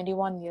daughter of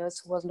 21 years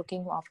who was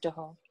looking after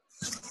her.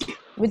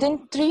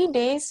 Within 3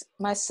 days,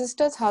 my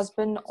sister's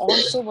husband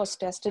also was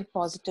tested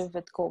positive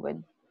with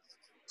COVID.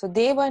 So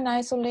they were in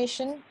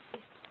isolation.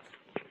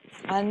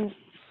 And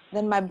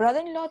then my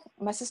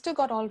sister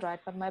got all right,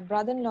 but my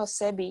brother-in-law,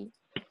 Sebi,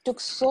 took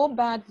so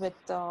bad with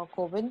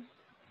COVID.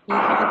 He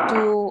had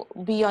to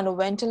be on a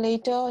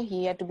ventilator.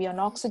 He had to be on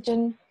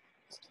oxygen.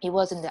 He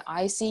was in the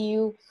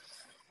ICU.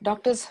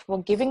 doctors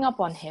were giving up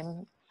on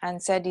him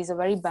and said he's a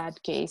very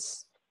bad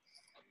case.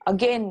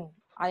 Again,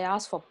 I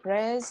asked for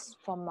prayers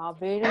from our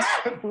various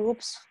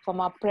groups, from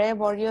our prayer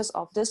warriors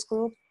of this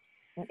group,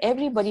 and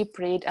everybody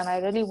prayed. And I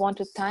really want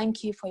to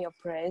thank you for your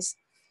prayers,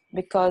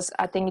 because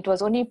I think it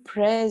was only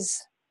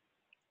prayers,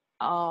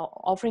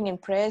 offering in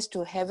prayers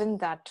to heaven,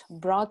 that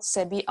brought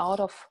Sebi out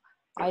of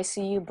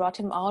ICU, brought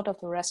him out of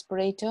the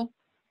respirator.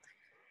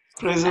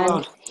 Praise the And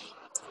Lord.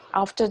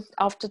 after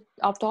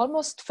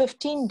almost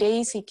 15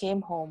 days, he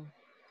came home.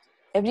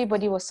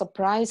 Everybody was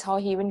surprised how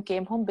he even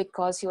came home,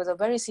 because he was a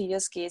very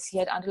serious case. He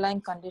had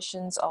underlying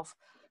conditions of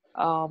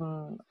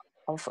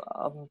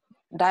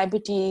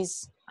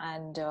diabetes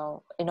and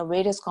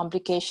various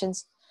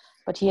complications.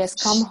 But he has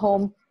come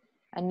home,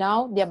 and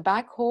now they're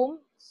back home.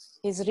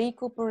 He's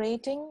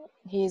recuperating.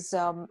 He's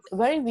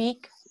very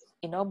weak,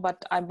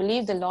 but I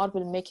believe the Lord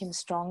will make him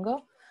stronger,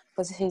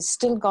 because he's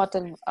still got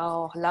a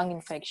lung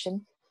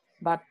infection.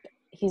 But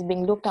he's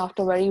being looked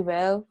after very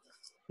well.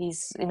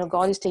 He's,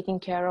 God is taking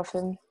care of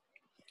him.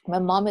 My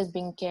mom is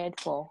being cared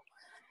for,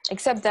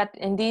 except that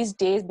in these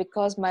days,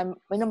 because my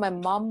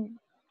mom,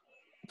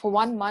 for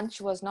 1 month,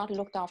 she was not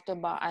looked after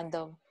by, and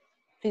the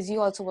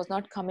physio also was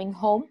not coming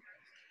home.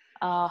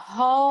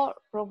 Her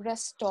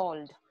progress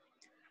stalled,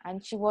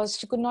 and she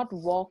could not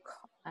walk,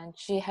 and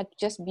she had to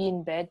just be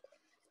in bed.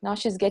 Now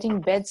she's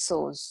getting bed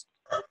sores,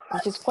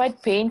 which is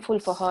quite painful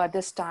for her at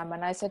this time.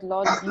 And I said,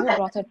 Lord, you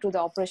brought her through the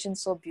operation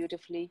so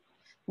beautifully.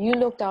 You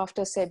looked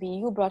after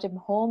Sebi. You brought him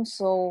home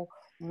so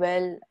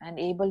well and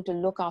able to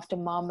look after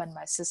mom and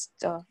my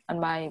sister and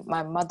my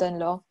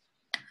mother-in-law.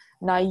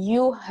 Now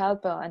you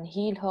help her and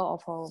heal her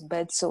of her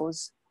bed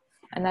sores.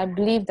 And I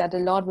believe that the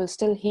Lord will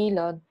still heal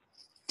her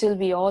till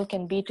we all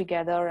can be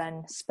together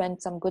and spend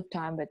some good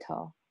time with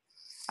her.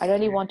 I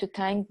really want to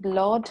thank the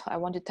Lord. I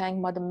want to thank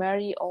Mother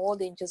Mary, all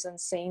the angels and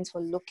saints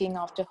for looking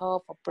after her,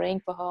 for praying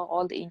for her,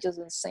 all the angels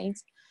and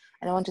saints.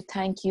 And I want to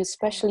thank you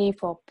especially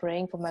for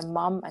praying for my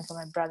mom and for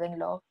my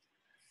brother-in-law,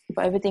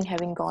 for everything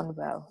having gone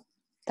well.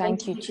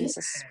 Thank you,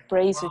 Jesus.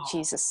 Praise you,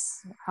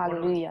 Jesus.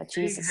 Hallelujah,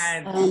 Jesus.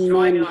 Amen.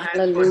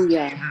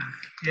 Hallelujah.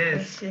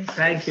 Yes.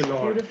 Thank you,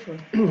 Lord. Beautiful.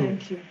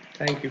 Thank you.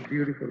 Thank you.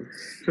 Beautiful.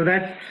 So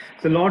that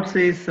the Lord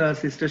says,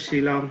 Sister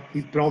Sheila,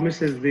 He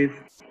promises this.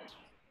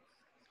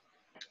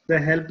 The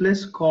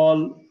helpless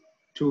call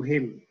to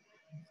Him,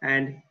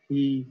 and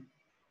He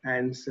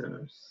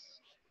answers.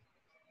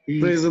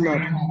 He Praise the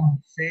Lord.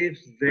 saves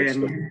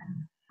them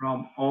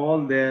from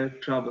all their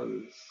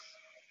troubles.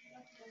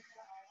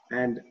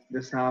 And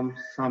the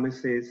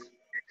psalmist says,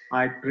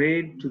 I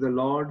prayed to the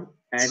Lord,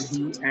 and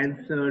He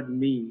answered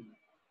me.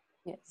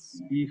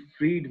 Yes. He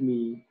freed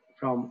me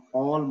from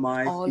all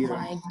my All fears.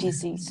 my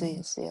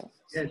diseases. Yeah.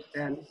 Yes,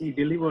 and He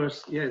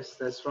delivers. Yes,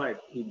 that's right.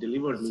 He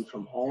delivered me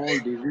from all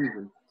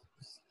diseases.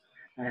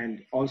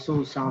 And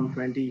also Psalm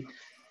 20,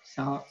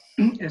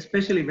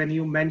 especially when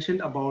you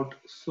mentioned about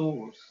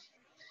sores.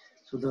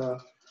 So the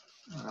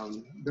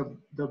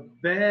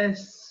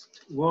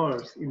best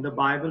verse in the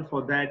Bible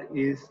for that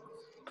is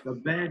the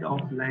bed of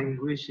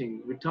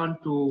languishing. We turn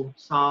to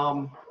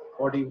Psalm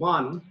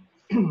 41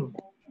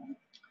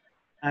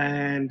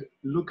 and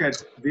look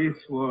at this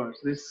verse,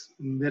 this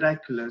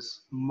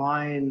miraculous,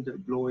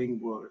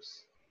 mind-blowing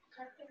verse.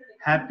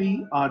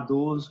 Happy are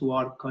those who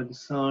are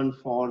concerned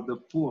for the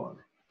poor.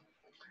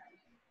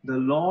 The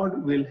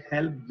Lord will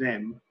help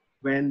them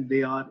when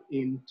they are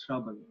in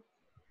trouble.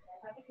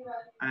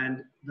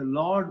 And the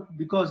Lord,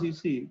 because you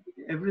see,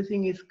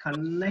 everything is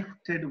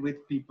connected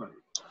with people.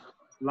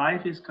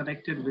 Life is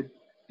connected with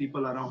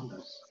people around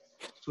us.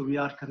 So we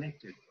are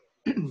connected.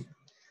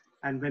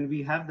 And when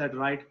we have that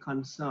right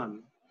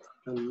concern,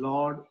 the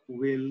Lord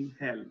will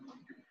help.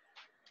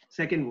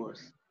 Second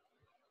verse.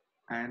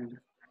 And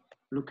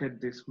look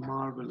at this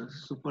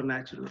marvelous,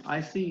 supernatural.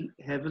 I see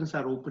heavens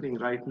are opening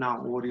right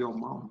now over your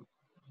mom.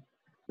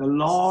 The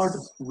Lord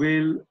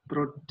will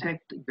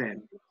protect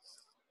them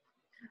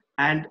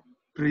and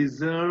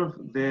preserve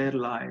their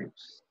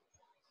lives.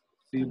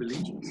 Do you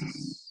believe?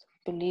 Jesus.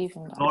 Believe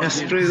in Lord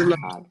Yes, will. praise the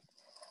Lord.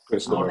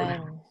 Praise the Lord.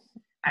 Amen.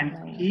 And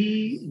Amen.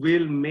 He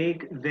will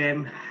make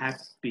them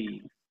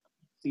happy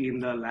in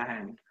the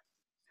land.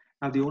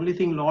 Now, the only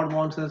thing Lord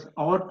wants us,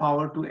 our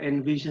power to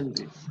envision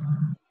this.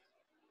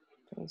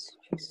 Praise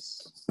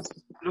Jesus.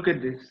 Look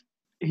at this.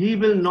 He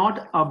will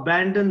not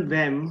abandon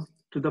them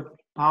to the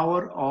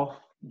power of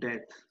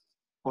death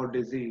or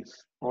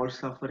disease or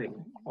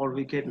suffering or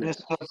wickedness.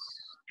 Yes, Lord.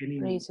 Enemy.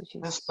 Praise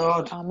you, Yes, Jesus.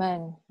 Lord.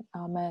 Amen.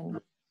 Amen.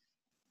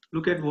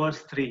 Look at verse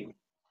 3.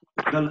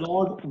 The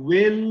Lord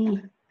will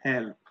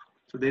help.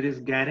 So there is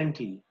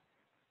guarantee.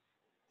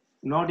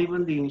 Not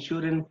even the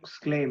insurance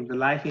claim, the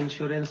life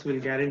insurance will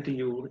guarantee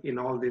you in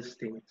all these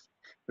things.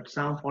 But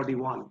Psalm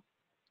 41,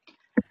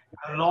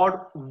 the Lord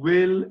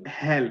will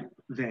help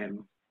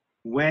them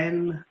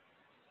when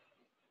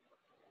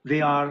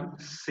they are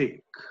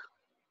sick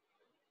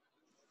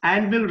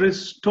and will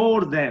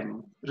restore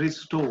them, will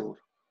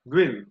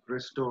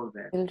restore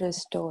them Will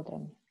restore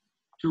them.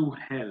 to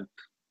health.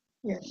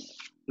 Yes.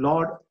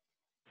 Lord,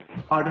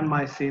 pardon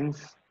my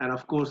sins. And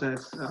of course,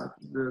 as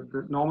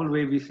the normal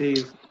way we say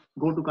is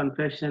go to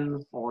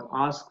confession or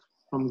ask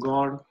from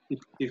God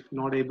if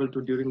not able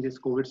to during these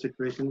COVID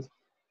situations.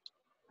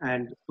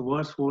 And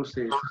verse 4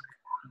 says,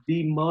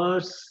 be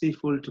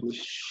merciful to me.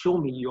 Show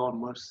me your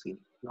mercy,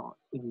 Lord,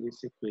 in this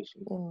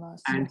situation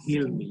and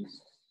heal me.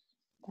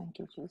 Thank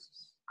you,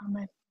 Jesus.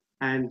 Amen.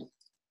 And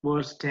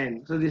verse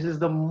 10. So this is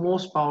the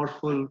most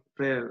powerful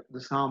prayer,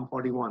 the Psalm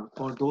 41,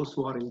 for those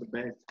who are in the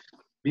bed.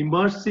 Be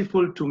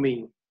merciful to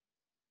me,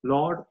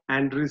 Lord,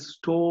 and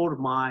restore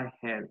my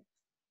health.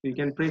 You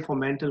can pray for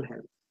mental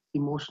health,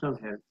 emotional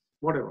health,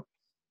 whatever.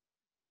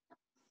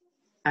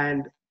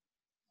 And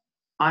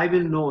I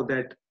will know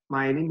that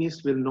my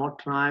enemies will not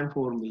triumph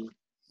over me.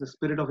 The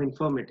spirit of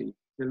infirmity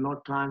will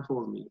not triumph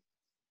over me.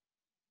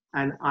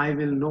 And I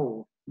will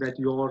know that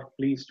you're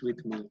pleased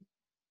with me.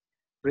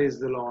 Praise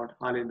the Lord.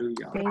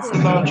 Hallelujah. Praise the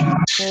Lord.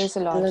 Praise the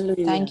Lord.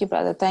 Hallelujah. Thank you,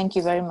 brother. Thank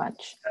you very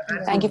much.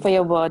 Thank you for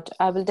your word.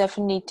 I will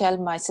definitely tell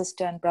my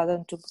sister and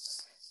brother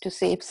to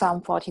say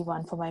Psalm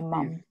 41 for my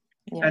mom.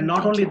 Yeah, and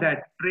not thank only you.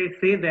 that,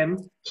 say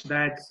them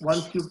that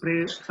once you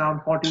pray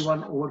Psalm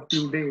 41 over a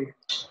few days,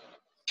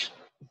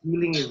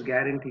 healing is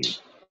guaranteed.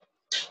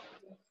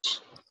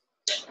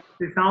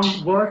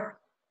 The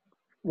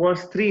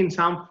verse 3 in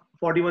Psalm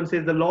 41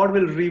 says, the Lord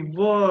will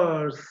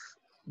reverse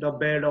the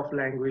bed of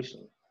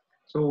languishing.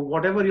 So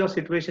whatever your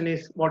situation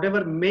is,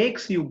 whatever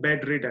makes you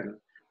bedridden,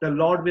 the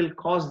Lord will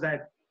cause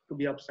that to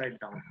be upside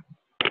down.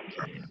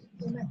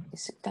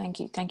 Thank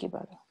you. Thank you,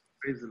 brother.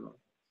 Praise the Lord.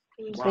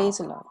 Wow. Praise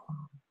the Lord.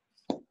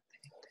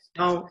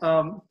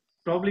 Now,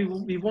 probably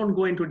we won't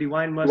go into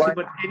divine mercy,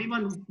 but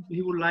anyone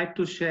who would like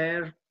to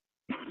share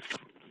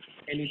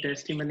any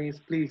testimonies,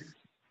 please.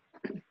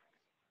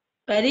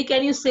 Perry,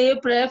 can you say a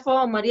prayer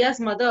for Maria's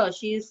mother?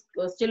 She is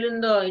still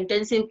in the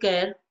intensive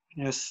care.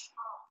 Yes.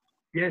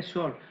 Yes,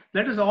 sure.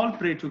 Let us all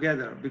pray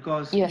together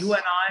because Yes. you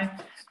and I,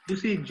 you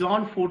see,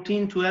 John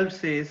 14:12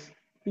 says,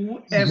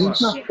 whoever,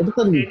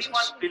 anyone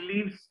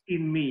believes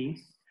in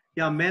me,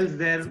 yeah, Mel's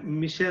there,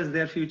 Michelle's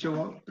there,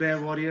 future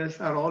prayer warriors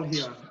are all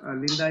here.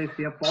 Linda is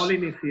here,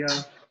 Pauline is here,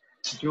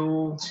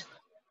 Joe,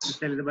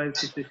 Sister Elizabeth,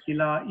 Sister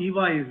Sheila,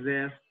 Eva is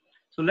there.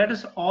 So let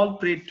us all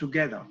pray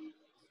together.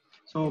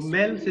 So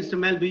Mel, Sister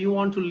Mel, do you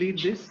want to lead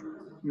this?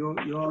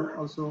 You're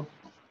also...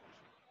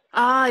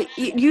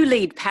 You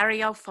lead,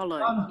 Parry, I'll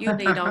follow. You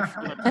lead, I'll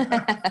follow.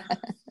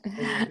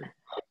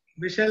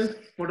 Michelle,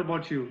 what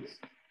about you?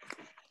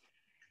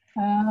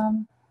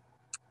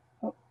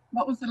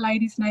 What was the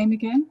lady's name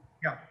again?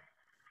 Yeah.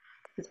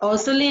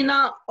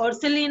 Ursulina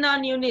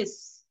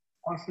Nunes.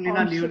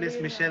 Ursulina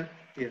Nunes, Michelle.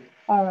 Yeah.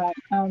 All right.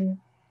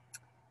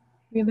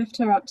 We lift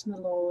her up to the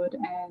Lord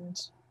and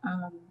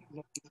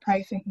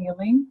pray for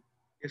healing.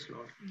 Yes,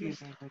 Lord.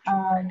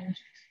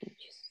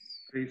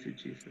 Praise you,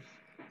 Jesus.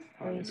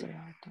 Praise the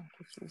Lord. Thank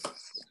you,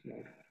 Jesus.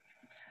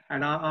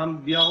 And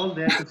we are all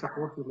there to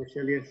support you,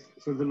 Michelle. Yes.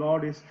 So the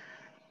Lord is,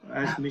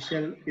 as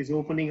Michelle is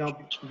opening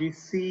up, we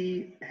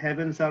see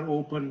heavens are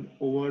open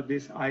over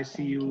this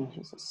ICU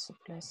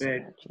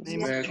bed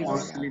where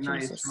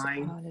Ursulina is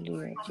lying.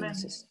 Hallelujah,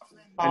 Jesus.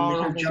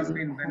 And Michelle, jump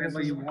in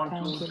whenever you want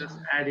to. Just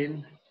add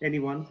in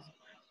anyone.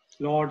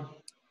 Lord,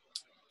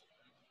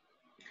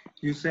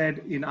 you said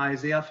in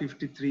Isaiah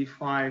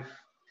 53:5,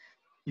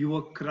 you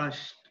were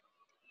crushed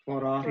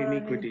for our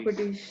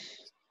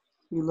iniquities.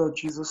 You, Lord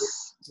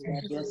Jesus.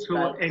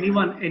 So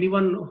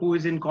anyone who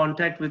is in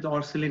contact with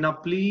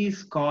Ursulina,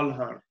 please call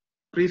her.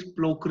 Please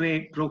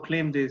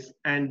proclaim this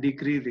and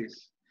decree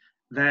this,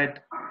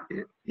 that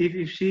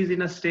if she is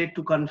in a state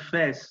to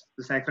confess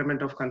the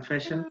sacrament of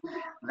confession,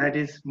 that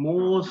is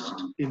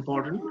most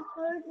important,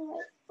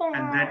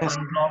 and that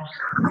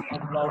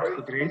unblocks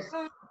the grace.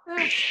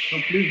 So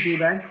please do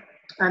that.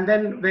 And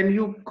then when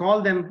you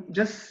call them,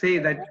 just say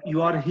that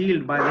you are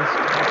healed by the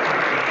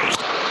stripes.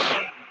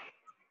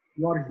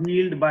 You are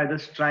healed by the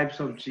stripes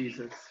of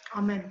Jesus.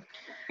 Amen.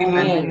 In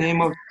the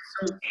name of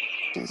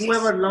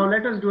whoever, now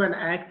let us do an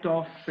act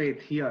of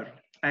faith here,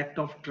 act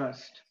of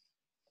trust.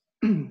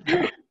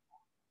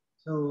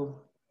 So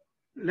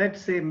let's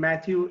say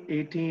Matthew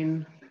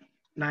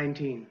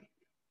 18:19.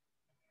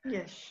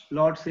 Yes.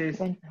 Lord says,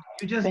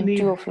 you just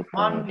need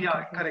one,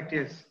 yeah, correct,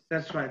 yes,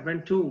 that's right.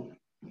 When two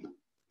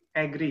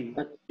agree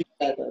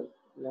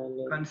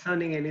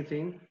concerning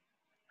anything,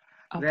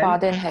 our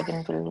Father in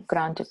heaven will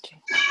grant it to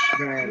you.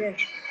 Yes.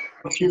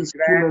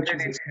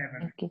 Granted in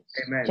heaven.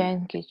 Amen.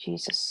 Thank you,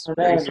 Jesus.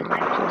 Praise the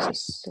Lord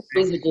Jesus.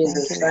 Praise you,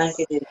 Jesus. Thank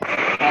you,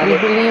 Lord. We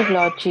believe,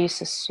 Lord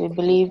Jesus. We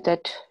believe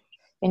that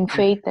in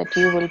faith that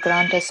you will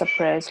grant us a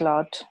prayers,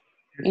 Lord.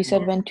 You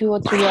said when 2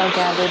 or 3 are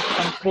gathered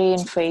and pray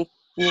in faith,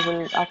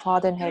 our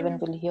Father in heaven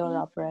will hear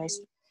our prayers.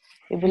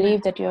 We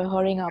believe that you are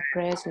hearing our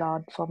prayers,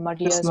 Lord, for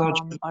Maria's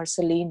mom,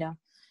 Ursulina,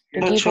 to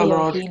give her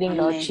your healing,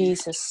 Lord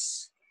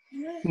Jesus.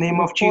 Name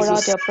of Pour Jesus.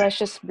 out your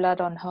precious blood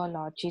on her,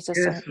 Lord Jesus,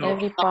 on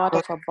every part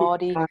of her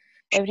body,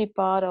 every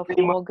part of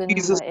Name of organ,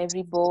 Jesus. her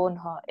every bone,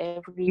 her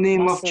every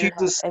Name of muscle, her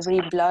Jesus.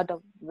 every blood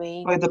of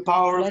vein. By the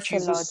power of Bless her,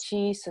 Lord Jesus.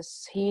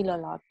 Jesus. Heal her,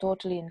 Lord,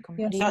 totally and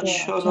completely,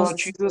 Touch her, Lord Lord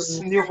Jesus.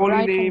 Jesus, in your holy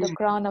Right from the name.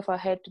 crown of her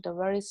head to the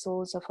very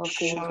soles of her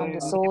feet, In from the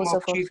the soles name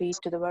of of her feet Jesus.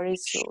 to the very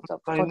soles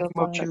of In the name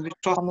of Jesus. We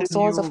trust from the in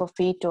soles of you. her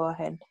feet to her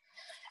head.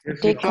 We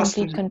Yes, take Lord. Trust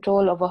in complete you.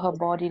 control over her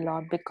body,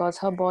 Lord, because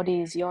her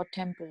body is your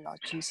temple, Lord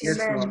Jesus.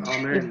 Yes, Lord.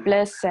 We Amen.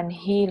 bless and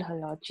heal her,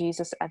 Lord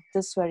Jesus, at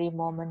this very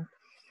moment.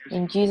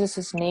 In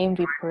Jesus' name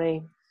we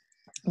pray.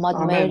 Mother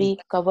Amen. Mary,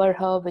 cover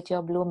her with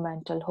your blue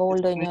mantle,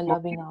 hold her in your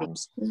loving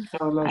arms,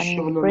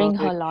 and bring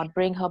her, Lord,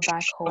 bring her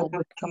back home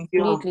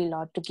completely,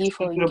 Lord, to give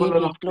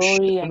you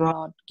glory and,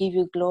 Lord, give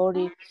you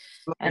glory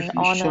and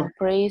honor and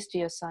praise to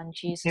your Son,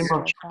 Jesus, to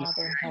our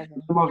Father in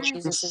heaven. In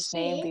Jesus'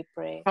 name we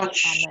pray.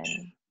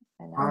 Amen.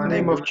 And amen.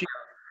 Name of Hallelujah. Jesus.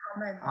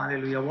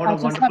 Hallelujah. What I a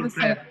just have wonderful a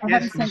prayer. I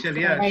have a Yes, sense Michelle.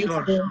 to Yeah, pray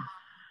sure.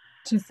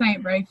 to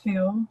Saint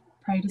Raphael.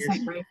 Pray to Yes.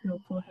 Saint Raphael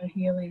for her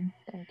healing.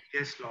 Thank you.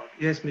 Yes, Lord.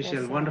 Yes, Michelle.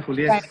 Yes, Lord. Wonderful.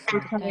 Pray, Yes. we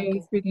Thank pray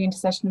you. through the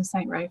intercession of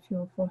Saint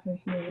Raphael for her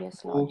healing.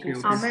 Yes, Lord Okay,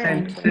 Jesus. okay.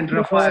 Thank Saint you.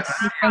 Raphael.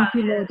 Thank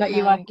you, Lord, that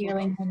you are Thank you.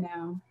 healing her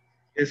now.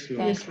 Yes,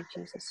 Lord. Thank you,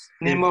 Jesus.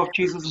 Name of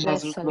Jesus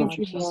Bless Nazareth, her, Lord. Thank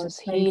Lord you, Lord. Jesus.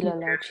 Praise Heal you. her,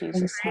 Lord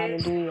Jesus.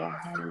 Hallelujah.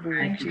 Hallelujah,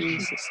 Thank you.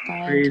 Jesus.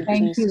 Thank Praise you, you.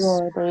 Thank you, Jesus.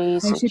 Lord.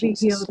 Praise May you, she be Jesus.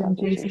 healed in Love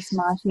you, Jesus' Jesus.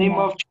 mighty Name name.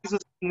 of Jesus.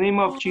 Name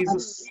of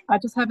Jesus. I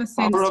just have a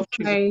sense Power to of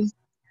Jesus. pray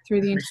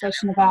through the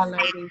intercession of Our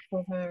Lady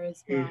for her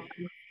as well,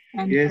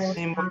 and Yes. for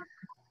Name of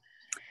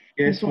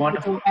Yes,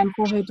 wonderful. and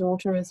for her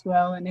daughter as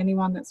well, and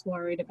anyone that's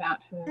worried about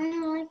her.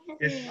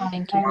 Yes.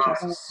 Thank you, Thank you,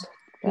 Jesus.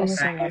 Lord.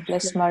 Bless her, Lord.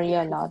 Bless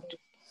Maria, Lord.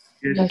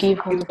 Yes. We give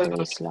Bless her the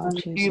grace, Lord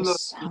heal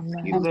us. Jesus.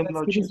 Amen. Heal them, and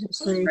Lord blessed is Jesus.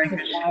 the fruit Thank of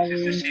you, thy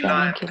Sister womb. Sheila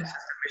Thank you, and Lord.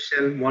 Sister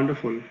Michelle.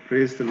 Wonderful.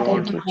 Praise the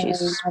Lord. Thank you,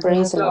 Jesus. Mother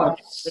Praise of the Lord.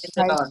 Pray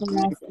for us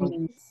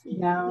saints,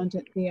 now and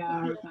at the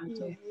hour of our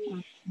death.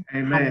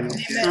 Amen.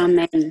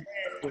 Amen.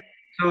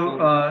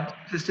 So,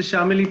 Sister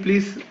Shamili,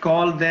 please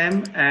call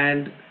them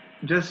and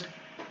just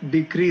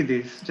decree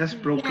this.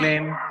 Just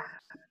proclaim.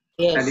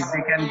 And if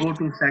they can go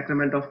to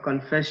sacrament of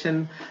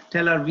confession,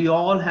 tell her we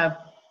all have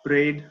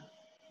prayed.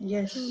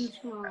 Yes.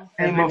 Name of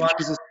Everyone,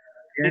 Jesus.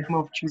 yes, Name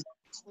of Jesus.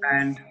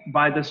 and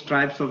by the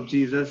stripes of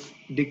Jesus,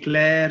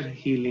 declare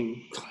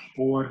healing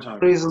over her.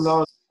 Praise the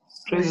Lord.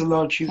 Praise the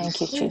Lord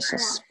Thank you, Jesus.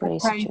 Jesus. I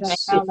Praise you, pray that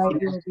Jesus. Our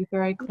Lady will be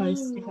very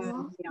close to her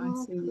in the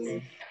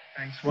ICU.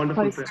 Thanks.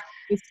 Wonderful prayer.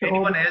 Close to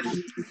all Anyone the else?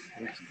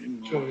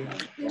 families. Sure.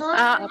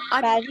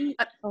 I, Patty.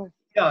 I, Oh,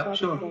 Yeah, sorry,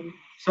 sure. sorry.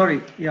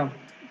 Sorry. Yeah.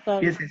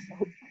 Sorry. Yes, yes.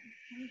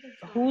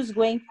 Who's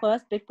going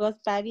first? Because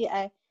Patty,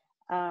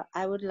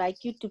 I would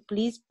like you to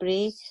please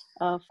pray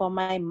for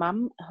my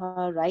mom.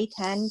 Her right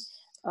hand,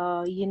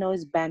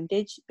 is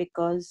bandaged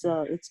because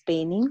it's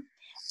paining,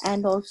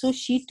 and also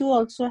she too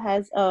also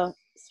has a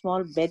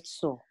small bed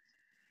sore.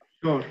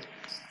 Sure.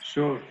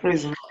 Sure.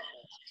 Praise the Lord.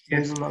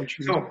 Praise Yes. the Lord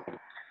Jesus. So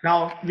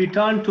now we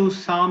turn to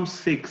Psalm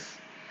 6.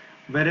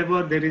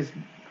 Wherever there is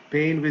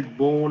pain with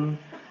bone,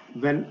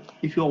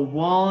 if you're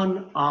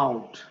worn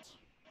out,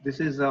 this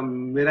is a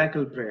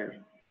miracle prayer.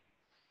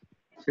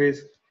 It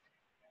says,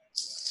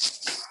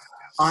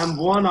 I'm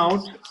worn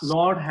out,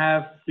 Lord,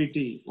 have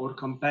pity or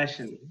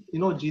compassion. You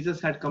know,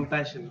 Jesus had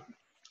compassion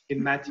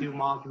in Matthew,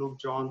 Mark, Luke,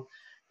 John.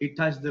 He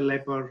touched the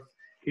leper.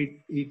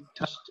 He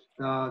touched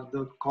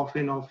the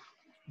coffin of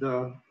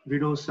the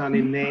widow's son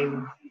in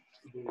Nain.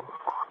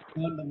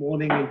 Turned the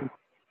mourning into.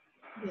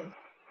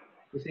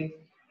 You see,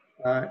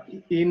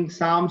 in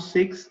Psalm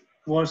 6,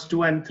 verse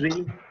 2 and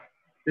 3,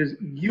 says,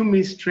 give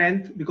me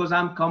strength because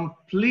I'm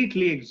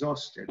completely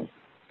exhausted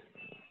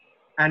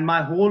and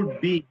my whole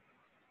being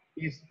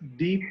is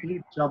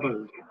deeply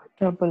troubled.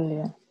 Trouble,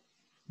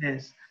 yeah.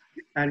 Yes.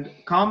 And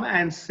come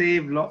and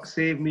save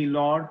me,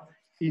 Lord,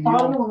 in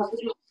your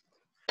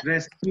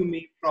rescue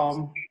me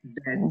from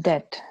death.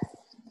 Death.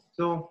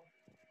 So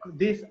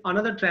this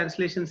another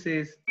translation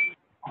says,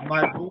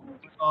 my bones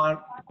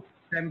are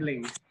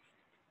trembling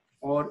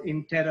or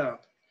in terror.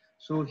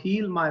 So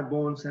heal my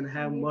bones and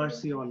have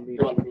mercy on me,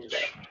 Lord.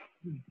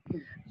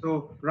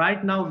 So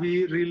right now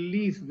we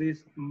release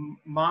this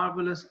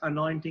marvelous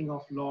anointing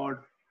of Lord,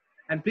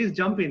 and please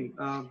jump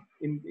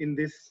in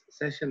this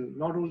session.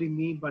 Not only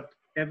me, but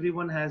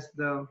everyone has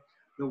the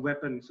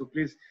weapon. So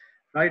please,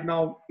 right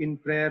now in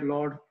prayer,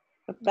 Lord,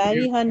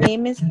 Patty, her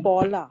name is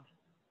Paula.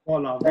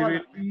 Paula,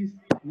 we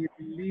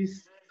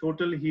release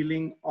total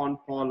healing on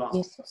Paula.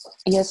 Yes,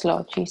 yes,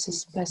 Lord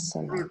Jesus. Bless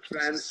her, Total Lord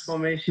Jesus.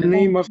 transformation. In the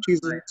name of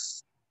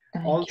Jesus.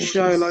 Thank Also, you,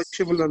 Shaila, Jesus.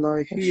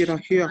 Shivalala, Hira,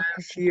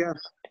 here.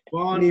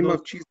 burn Name those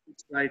of Jesus.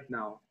 right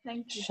now.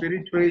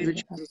 Shaka, Praise Spiritually the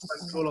take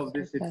control of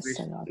this bless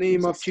her, situation. Lord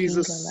name of Jesus. Heal her,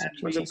 Jesus. Lord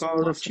By the Jesus.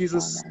 power of Bless upon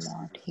Jesus. her,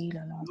 Lord. Heal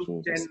her, Lord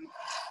Luke Jesus.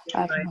 10,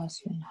 Have 9,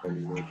 mercy on her,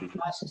 Lord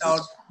cast Jesus.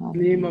 out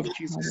Name of Hallelujah.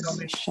 Jesus.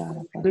 Hallelujah.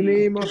 Shara, In the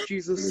name of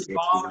Jesus.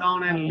 bow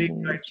down and live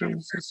Hallelujah, right now.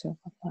 Jesus. In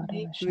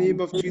the name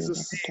of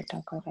Jesus.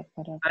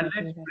 And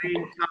let's pray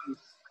in tongues.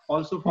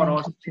 Also for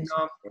Thank you, Jesus.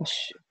 Ostina,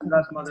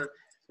 Sheila's mother.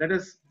 Let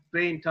us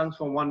pray in tongues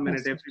for 1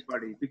 minute,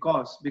 everybody.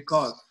 Because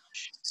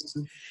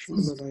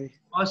Shivalala.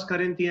 1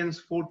 Corinthians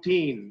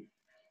 14,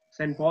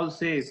 St. Paul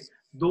says,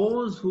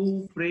 those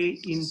who pray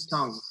in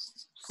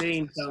tongues say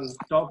in tongues,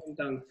 talk in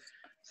tongues,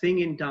 sing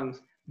in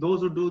tongues,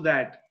 those who do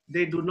that,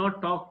 they do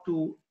not talk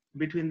to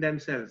between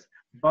themselves,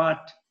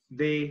 but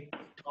they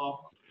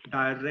talk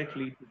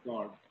directly to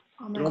God.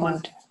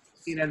 Romans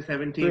 16 and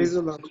 17. Praise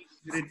the Lord.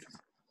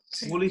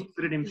 Holy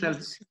Spirit Himself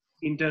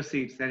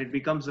intercedes, and it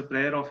becomes the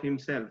prayer of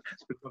Himself,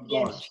 Spirit of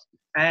God.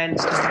 And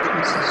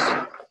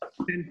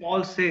St.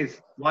 Paul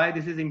says why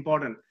this is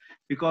important,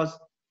 because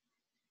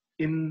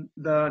in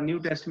the New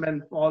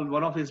Testament, Paul,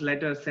 one of his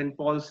letters, St.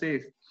 Paul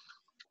says,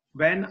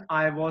 when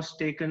I was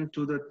taken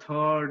to the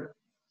third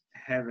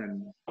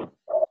heaven,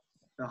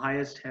 the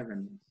highest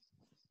heaven,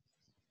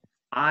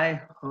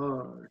 I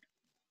heard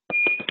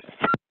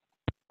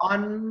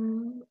unutterable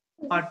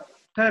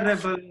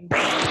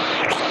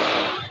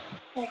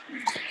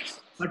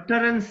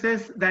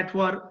utterances that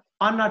were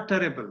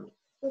unutterable.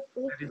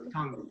 That is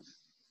tongues.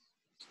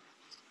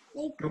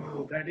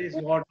 So that is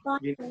what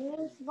we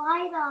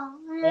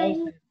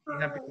all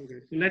have to do.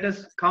 So let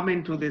us come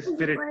into this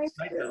spirit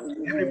right now.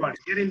 Everybody,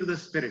 get into the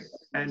spirit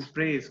and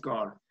praise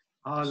God.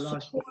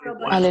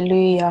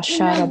 Hallelujah.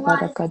 Shara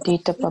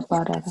barakadita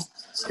paparara.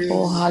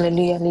 Oh,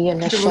 hallelujah. Liya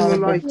shara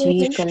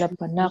badika la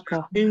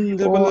panaka.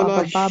 Oh,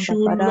 ababa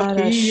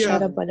parara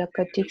shara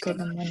balakatika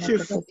la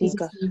manaka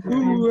patika.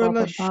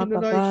 Baba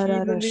baba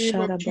parara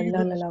shara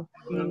balala.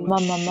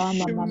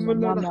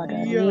 Mama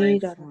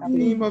rira.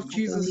 Name of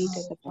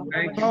Jesus.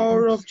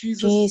 Power of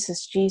Jesus.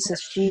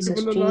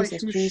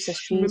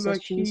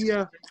 Jesus.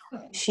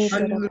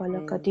 Shikara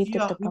palakadita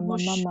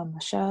tapamama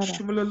mashara.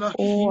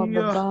 Oh,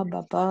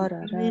 Baba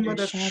Bara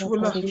Shara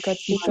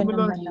Parikatika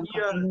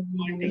Namanaka.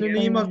 In the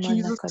name of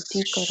Jesus.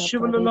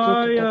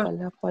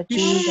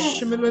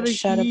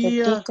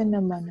 Shara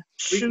Namana.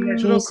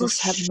 Jesus,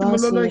 have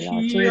mercy, Lord.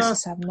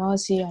 Jesus, have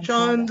mercy and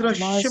Father. Have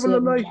mercy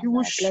and Lord.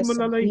 Bless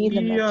and heal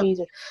them, Lord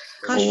Jesus.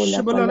 Oh,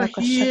 la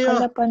palaka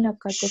shakala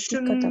panaka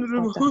tetika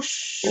tapata.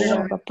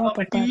 Oh,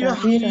 papa para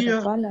hira la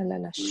pala la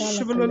la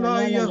shala pala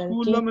la la la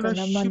tika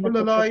namana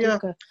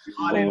kapatika.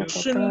 Oh,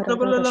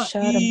 papa la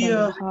shara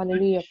pala.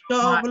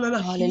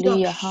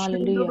 Hallelujah.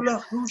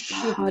 Hallelujah.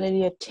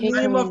 Hallelujah. Take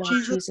away, Lord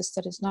Jesus,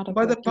 that is not of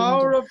by your the power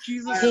kingdom. of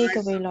Jesus. Take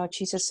away, Lord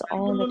Jesus,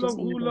 all that is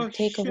evil.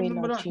 Take away,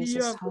 Lord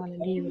Jesus.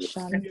 Hallelujah.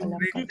 Shala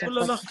palaka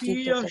tapata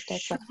tika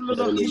tateka.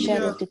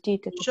 Shara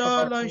titika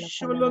tapata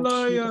pala la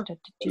shira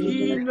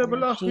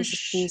tatika.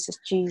 Jesus.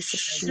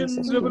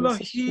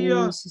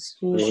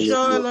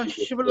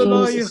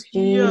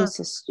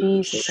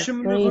 I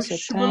praise you.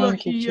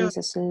 Thank you,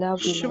 Jesus.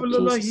 Love you, Lord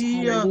Jesus.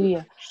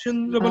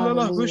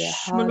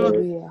 Hallelujah.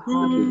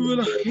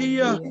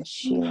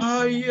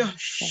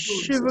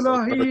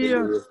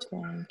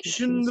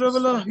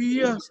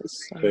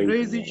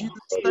 Praise you, Jesus.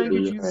 Thank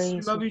you,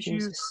 Jesus. Love you,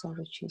 Jesus.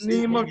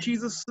 Name of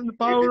Jesus and the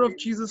power of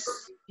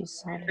Jesus.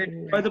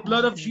 By the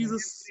blood of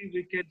Jesus.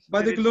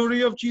 By the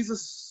glory of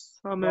Jesus.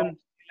 Amen.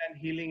 And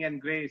healing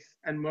and grace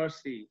and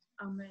mercy.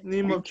 Amen.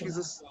 Name of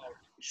Jesus.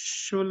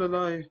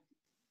 Shulalai.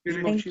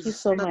 Thank you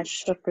so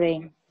much for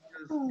praying.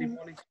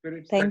 Demonic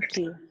spirits. Thank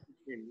you.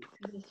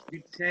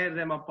 We tear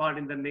them apart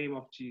in the name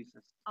of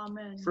Jesus.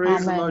 Amen.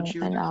 Praise the Lord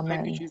Jesus. And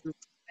amen. Thank you, Jesus.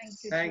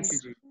 Thank you,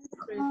 Jesus.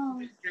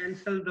 We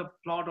cancel the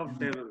plot of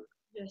devil.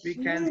 We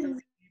cancel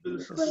the evil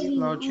schemes.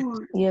 Lord Jesus.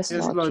 Yes,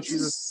 Yes, Lord Lord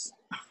Jesus.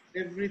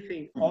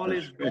 Everything, all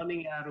is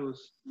burning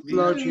arrows.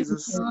 Lord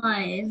Jesus.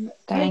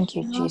 Thank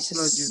you, Lord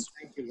Jesus. Jesus.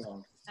 Thank you,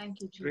 Lord.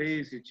 Thank you, Jesus.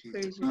 Praise you,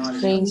 Jesus.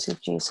 Praise you,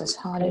 Jesus.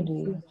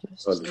 Hallelujah.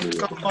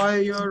 Come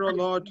by here, O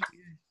Lord.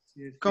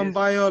 Yes, Come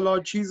by, O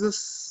Lord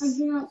Jesus.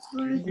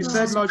 You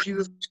said, Lord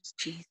Jesus,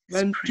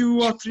 when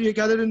 2 or 3 are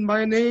gathered in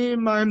my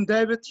name, I am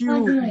there with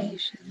you.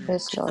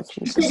 Yes, Lord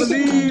We Jesus.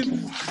 believe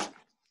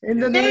in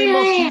the name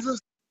of Jesus.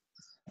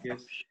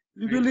 yes.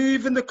 We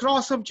believe in the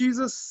cross of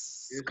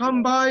Jesus.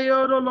 Come by here,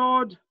 O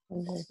Lord.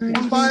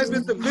 Come by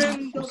with the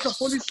wind of the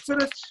Holy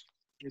Spirit.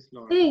 Yes,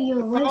 Lord.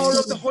 The power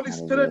of the Holy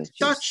Spirit.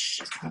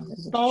 Touch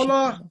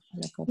Paula,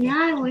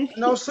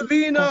 now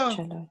Selena,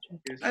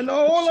 and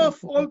all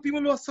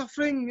people who are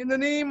suffering in the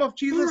name of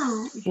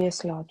Jesus.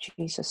 Yes, Lord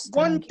Jesus.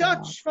 One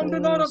touch from the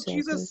Lord of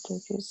Jesus.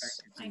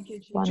 Thank you,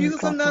 Jesus.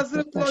 Jesus of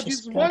Nazareth, Lord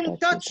Jesus. One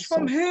touch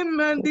from Him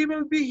and they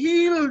will be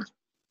healed.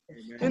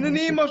 In the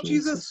name of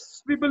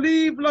Jesus, we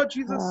believe, Lord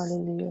Jesus,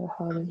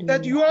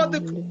 that you are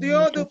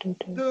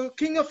the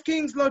King of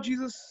Kings, Lord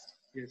Jesus.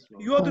 Yes,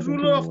 Lord. You are the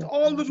ruler of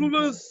all the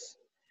rulers.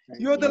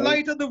 You are the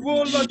light of the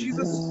world, Lord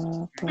Jesus.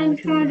 And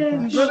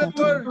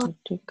wherever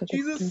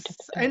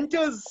Jesus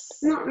enters,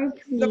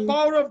 the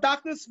power of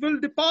darkness will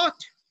depart.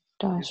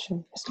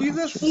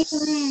 Jesus,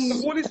 the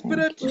Holy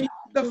Spirit,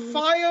 the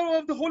fire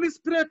of the Holy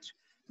Spirit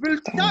will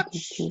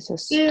touch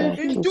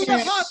into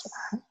the hearts,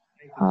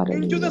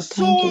 into the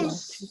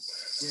souls,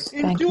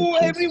 into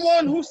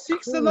everyone who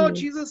seeks the Lord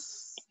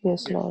Jesus.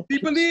 Yes, Lord. We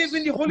believe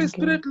in the Holy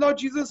Spirit, Lord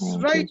Jesus.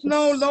 Right Jesus.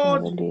 now,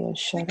 Lord, Hallelujah.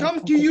 we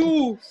come to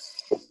you.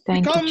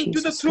 We come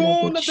to the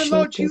throne of the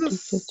Lord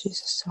Jesus.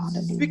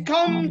 We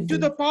come to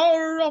the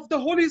power of the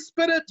Holy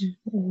Spirit.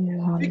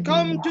 We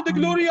come to the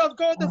glory of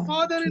God the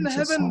Father in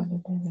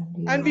heaven.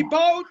 And we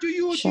bow to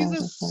you,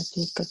 Jesus,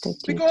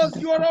 because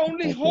you are our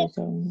only hope,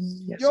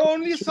 your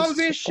only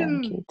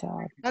salvation,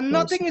 and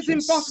nothing is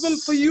impossible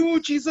for you,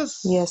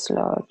 Jesus. Yes,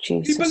 Lord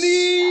Jesus. We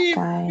believe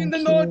in the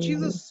Lord you.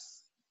 Jesus,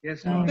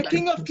 Yes, Thank Lord. the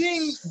King of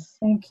Kings,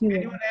 Thank you.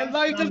 Anyone the else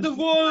light now? of the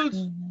world.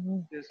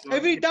 Yes, Lord.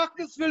 Every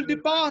darkness will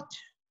depart.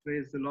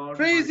 Praise the Lord.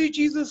 Praise you,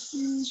 Jesus.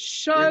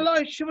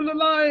 Shalai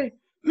shivalalai,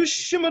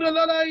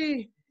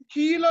 hushimalalalai,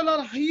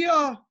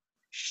 hilalahia,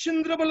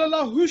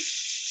 shindrabalala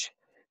hush,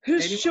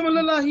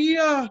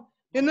 hishimalalahia.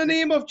 In the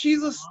name of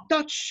Jesus,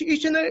 touch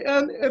each and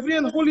every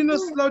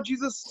unholiness, Lord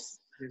Jesus.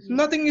 Yes, Lord.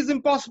 Nothing is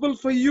impossible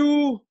for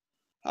you.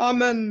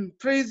 Amen.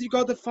 Praise you,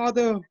 God the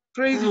Father.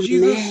 Praise you,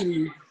 Jesus.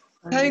 Amen.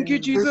 Thank you,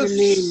 Jesus.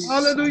 Amen.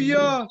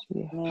 Hallelujah.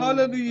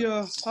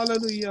 Hallelujah.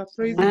 Hallelujah.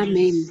 Praise you, Amen.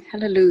 Jesus.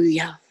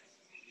 Hallelujah.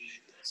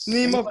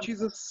 Name of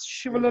Jesus.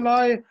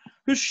 Shivalalai,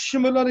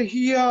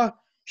 Shivalalahia,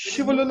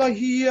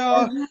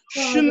 Shivalalahia,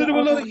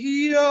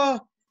 Shindrabalahia,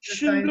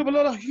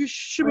 Shindrabalahia,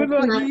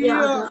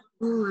 Shivalalahia,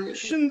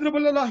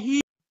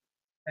 Shindrabalahia.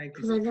 Thank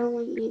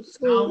you.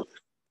 Now,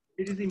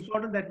 it is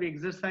important that we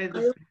exercise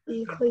the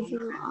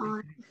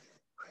control.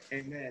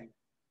 Amen.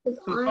 So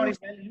sorry,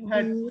 Mel, you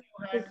had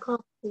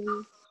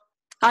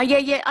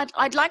Yeah.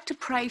 I'd like to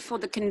pray for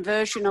the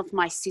conversion of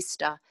my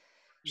sister.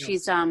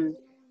 She's in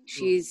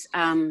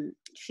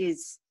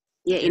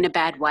a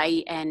bad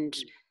way, and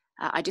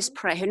I just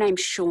pray. Her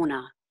name's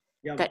Shauna.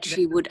 That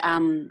she would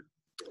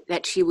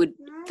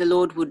the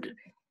Lord would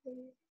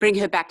bring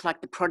her back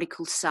like the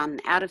prodigal son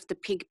out of the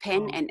pig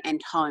pen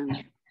and home.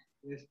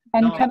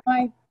 And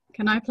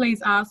can I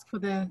please ask for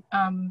the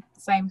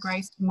same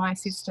grace to my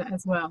sister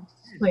as well,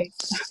 please?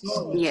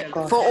 Yeah,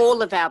 for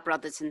all of our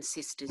brothers and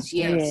sisters.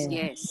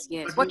 Yes.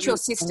 What's your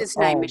sister's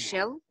name,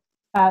 Michelle?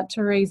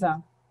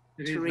 Teresa.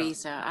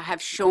 Teresa. I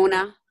have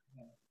Shauna.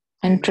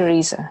 And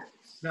Teresa.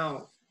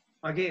 Now,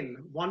 again,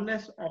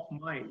 oneness of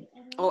mind.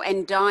 Oh,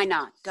 and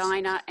Dinah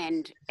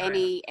and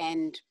Annie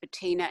and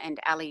Bettina and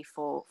Ali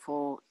for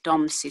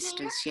Dom's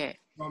sisters, yeah.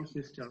 Dom's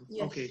sister.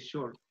 Yes. Okay,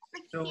 sure.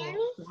 So,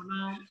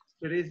 Shauna,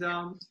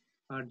 Teresa,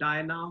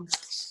 Diana,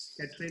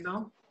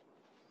 Katrina.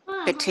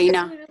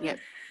 Bettina, yeah.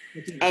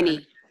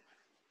 Annie.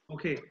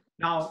 Okay,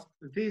 now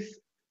these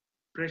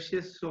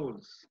precious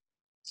souls,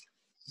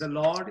 the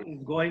Lord is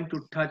going to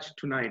touch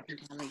tonight.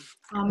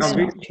 Now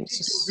we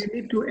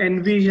need to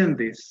envision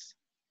this.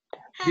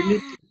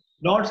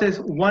 Lord says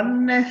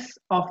oneness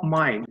of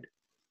mind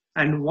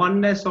and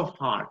oneness of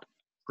heart.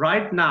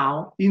 Right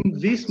now, in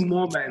this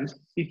moment,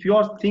 if you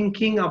are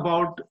thinking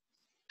about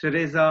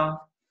Teresa,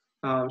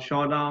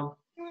 Shauna,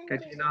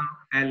 Katrina,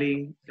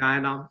 Ali,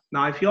 Diana,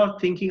 now if you are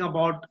thinking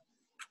about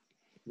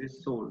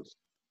these souls,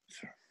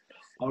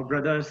 our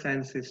brothers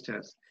and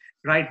sisters,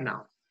 right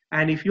now,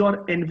 and if you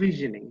are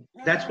envisioning,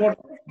 that's what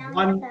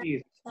one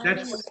is,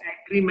 that's what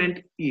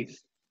agreement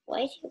is.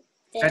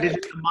 That is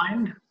in the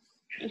mind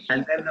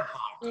and then the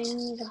heart.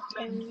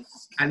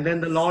 And then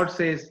the Lord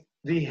says,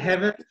 the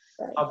heavens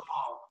above,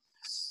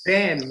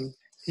 then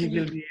He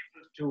will be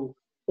able to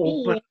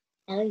open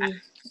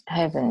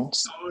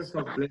heavens. Doors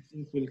of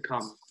blessings will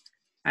come.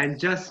 And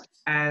just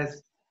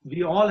as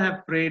we all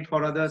have prayed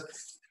for others,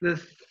 the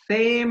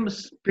same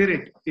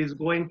Spirit is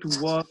going to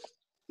work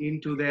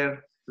into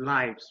their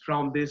lives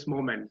from this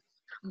moment.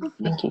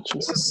 Thank you,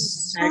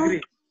 Jesus. I agree.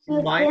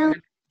 Those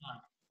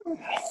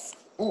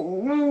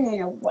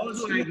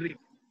who agree,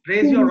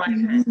 raise your right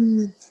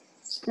hand.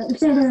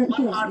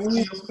 One heart to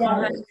your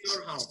heart.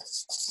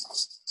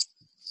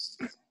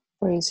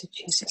 Praise you,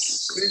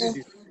 Jesus. Praise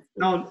you, Jesus.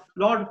 Now,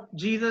 Lord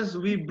Jesus,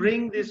 we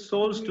bring these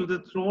souls to the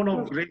throne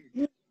of grace.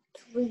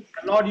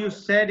 Lord, you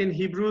said in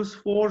Hebrews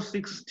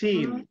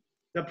 4:16,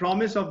 the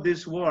promise of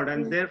this word,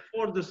 and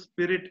therefore the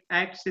Spirit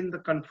acts in the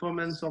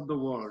conformance of the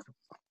word.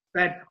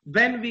 That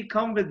when we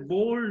come with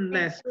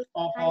boldness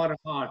of our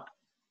heart,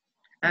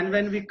 and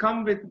when we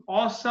come with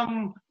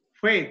awesome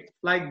faith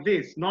like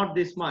this, not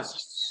this much,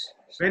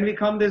 when we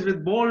come this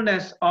with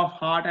boldness of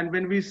heart, and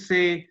when we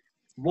say,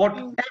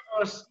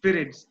 whatever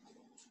spirits,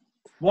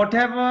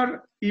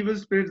 whatever evil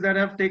spirits that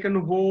have taken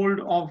hold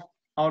of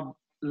our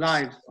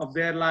lives, of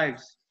their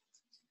lives,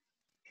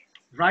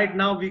 right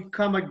now we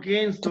come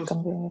against those,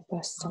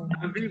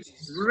 and we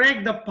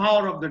break the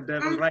power of the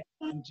devil right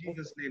now in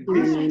Jesus' name.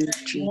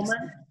 This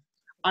moment,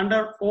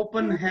 under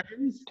open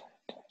heavens,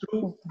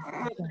 through the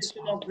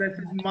protection of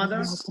Blessed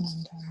Mother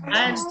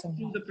and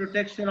through the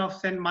protection of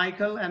Saint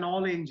Michael and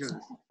all angels,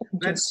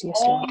 when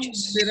all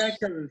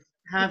miracles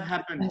have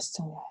happened,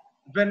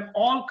 when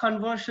all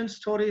conversion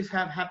stories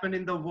have happened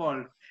in the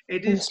world,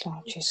 it is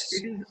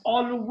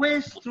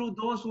always through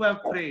those who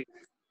have prayed.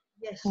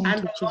 Yes.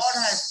 And the Lord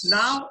has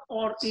now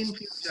or in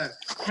future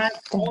has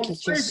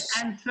always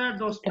answered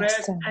those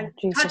prayers and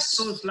touched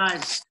those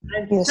lives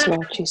and set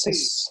them free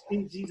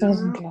in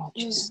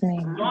Jesus'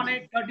 name. John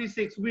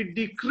 8:36, we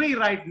decree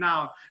right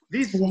now,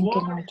 this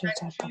word is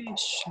actually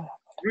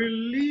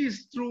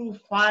Release through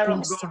fire of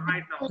Bless God them,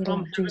 right now. From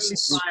Lord heavenly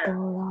Jesus. fire.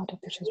 Pour out a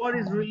precious What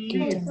is blood. Give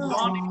released? them a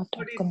John heart,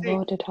 a 8:36.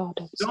 converted heart,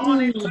 a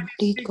John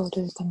complete 8:36.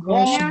 total Walk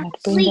conversion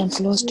that bring them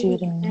close to you,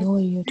 to know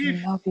you, to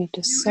if love you, to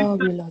if serve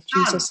the you, Lord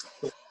Son Jesus.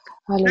 sets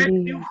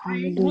Hallelujah, you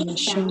free, hallelujah.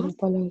 Surely,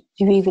 Lord,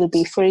 we will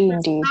be free the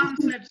indeed.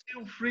 Son sets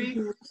you free,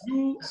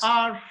 you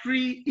are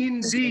free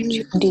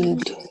indeed.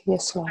 Indeed.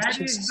 Yes, Lord That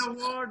is Jesus. the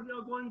word we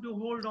are going to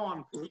hold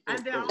on.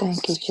 And they are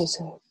Thank you,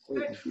 Jesus.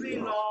 set free,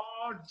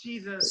 Lord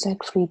Jesus.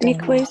 Set free them,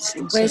 Lord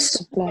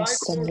Jesus.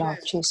 Bless them, Lord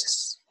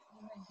Jesus.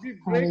 We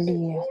break the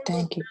Hallelujah. hold of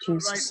Thank you, devil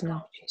right Jesus, now.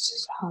 Lord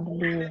Jesus.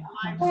 Hallelujah.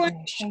 Life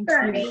Hallelujah. Thank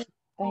you. Thank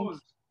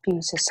souls.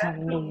 Jesus, That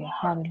the hallelujah, Lord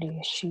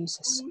hallelujah,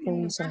 Jesus, who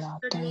praise the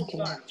Lord, invested your thank you,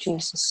 blood, Lord,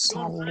 Jesus,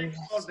 your life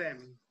hallelujah, for them.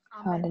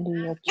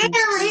 hallelujah,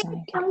 Jesus,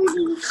 thank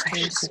you,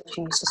 praise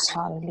you, Jesus,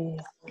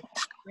 hallelujah,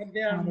 That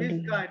they are hallelujah,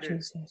 misguided.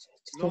 Jesus,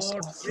 yes, Lord,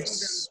 Lord, bring them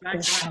yes, back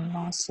grace right and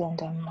now. mercy on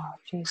them, Lord,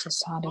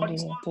 Jesus, Lord, you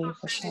hallelujah, pray also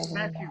for said in Cheryl,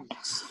 Matthew, Lord,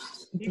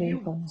 if pray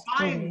you for bind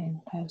Glory and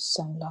her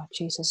son, Lord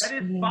Jesus, that is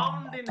heal them,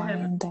 bound Lord, in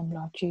heaven, bind them,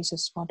 Lord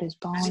Jesus, what is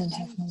and bound if in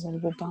you heaven will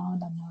be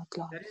bound on earth,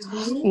 Lord, that is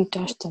loose, you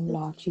touch them,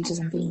 Lord Jesus,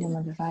 and bring them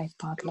on the right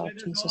path, so Lord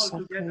let us all Jesus, I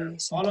together,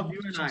 praise and all of thank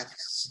you you, and I,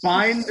 Jesus.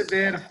 bind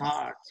their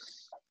hearts,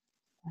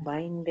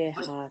 Bind their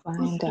heart.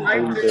 Bind their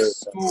bind their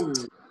hearts,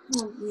 souls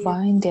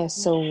bind their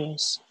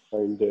souls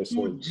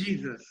to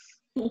Jesus,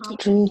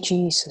 through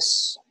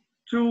Jesus,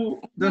 to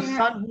the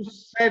Son who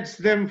sets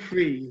them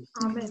free,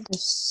 the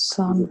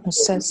Son who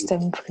sets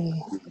them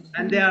free,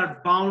 and they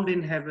are bound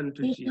in heaven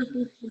to Jesus.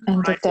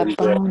 and that Right they're now.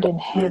 bound in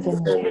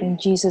heaven in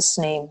Jesus'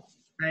 name.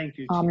 Thank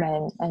you, Jesus.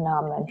 Amen and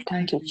amen.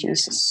 Thank you, Thank you,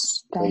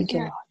 Jesus. Thank you,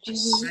 Lord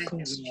Jesus. Thank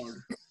Praise you, you.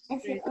 Lord.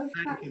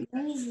 Thank you.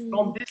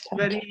 From this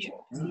Thank you,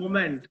 very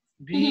moment,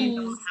 we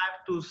now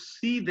have to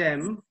see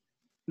them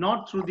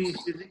not through the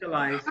physical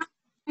eyes,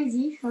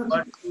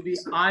 but through the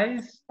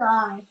eyes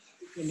of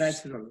the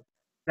natural.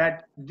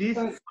 That these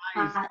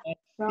eyes are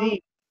seeing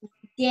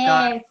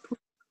Sky.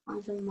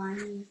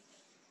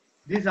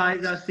 These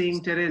eyes are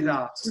seeing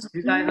Teresa.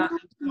 These eyes are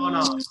seeing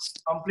Shona.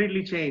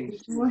 Completely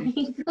changed.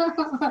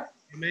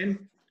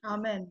 Amen.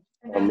 Amen.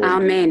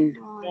 Amen.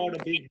 Lord,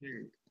 a big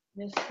hand.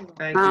 Yes, Lord.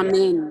 Thank you.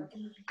 Amen.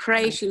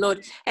 Praise you,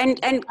 Lord.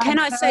 And can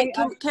I say,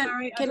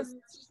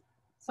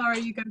 Sorry,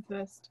 you go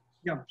first.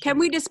 Yeah. can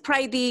we just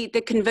pray the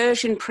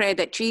conversion prayer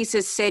that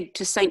Jesus said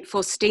to Saint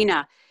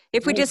Faustina?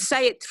 If we just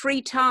say it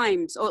 3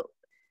 times, or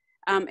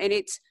and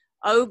it's,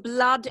 O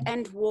blood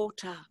and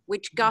water,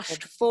 which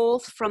gushed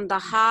forth from the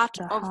heart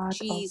the of heart of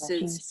Jesus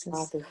Jesus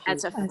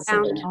as a as a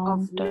fount of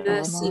fount of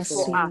mercy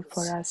for mercy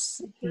for us.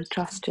 us. We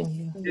trust in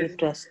you. We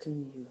trust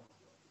in you.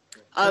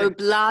 O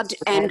blood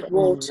and Blood and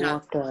water,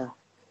 water.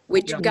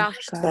 which We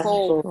gushed gush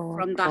forth forth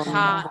from the from the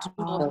heart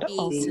of heart of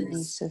Jesus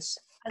Jesus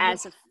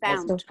as a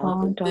As the fount a of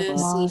fount of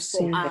mercy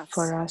for mercy us.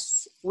 for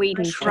us. We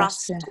We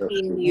trust trust in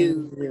in in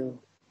you, you.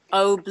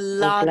 O O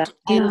blood blood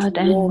and blood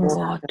and water,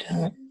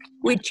 water.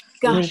 which We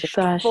gushed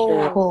gush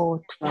forth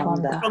forth from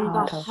the from the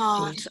heart of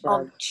heart Jesus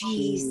of of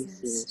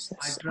Jesus Jesus.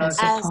 I as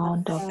trust. a as a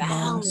fount of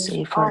fount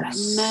mercy for of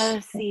us.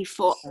 mercy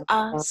for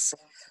us.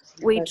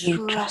 We We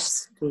trust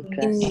trust We in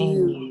trust in in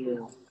you.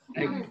 you.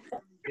 you.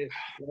 Yes.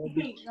 Lord,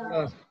 we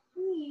trust.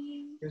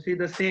 You see,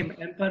 the same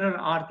Emperor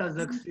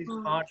Artaxerxes'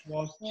 heart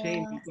was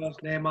changed because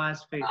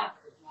Nehemiah's faith.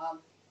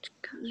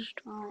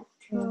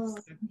 The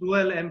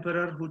cruel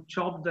emperor who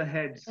chopped the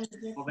heads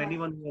of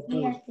anyone who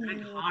opposed,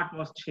 that heart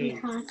was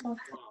changed.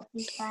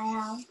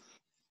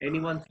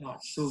 Anyone's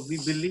heart. So we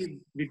believe,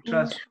 we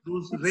trust.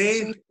 Those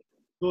raised,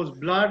 those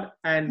blood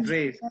and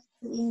raised.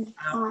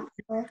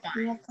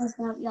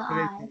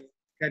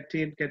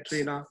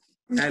 Katrina,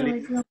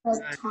 Ali,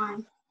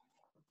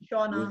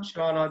 and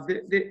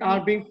Shauna, they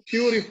are being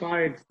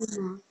purified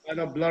by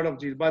the blood of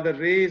Jesus, by the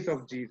rays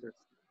of Jesus.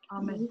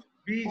 Amen.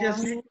 We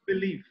just need to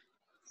believe,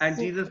 and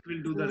Jesus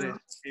will do the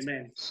rest.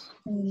 Amen.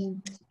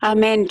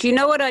 Amen. Do you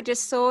know what I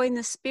just saw in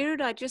the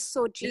spirit? I just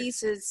saw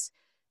Jesus,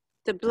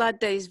 the blood,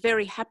 that is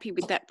very happy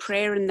with that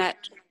prayer and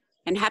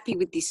happy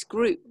with this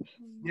group.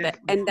 Yes.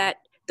 And that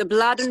the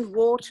blood and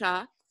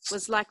water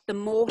was like the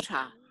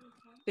mortar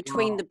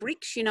between the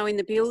bricks, in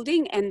the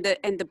building, and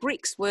the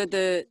bricks were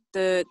the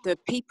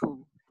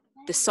people,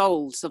 the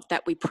souls of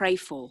that we pray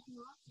for.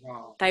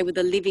 Wow. They were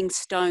the living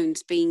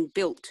stones being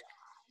built.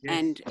 Yes.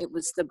 And it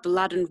was the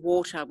blood and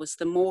water was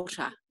the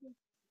mortar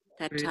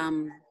that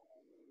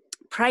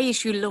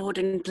praise you, Lord,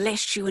 and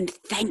bless you and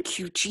thank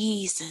you,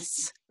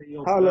 Jesus.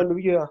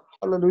 Hallelujah.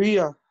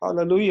 Hallelujah.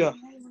 Hallelujah.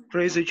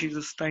 Praise you,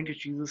 Jesus. Thank you,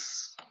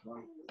 Jesus.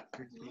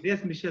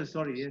 Yes, Michelle,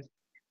 sorry, yes.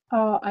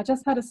 Oh, I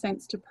just had a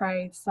sense to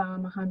pray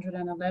Psalm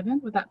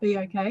 111. Would that be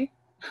okay?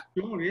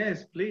 Sure,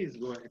 yes, please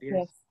go ahead.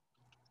 Yes.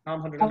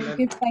 Psalm I will 111.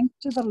 give thanks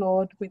to the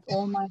Lord with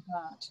all my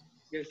heart,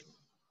 Yes.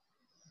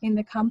 in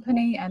the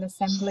company and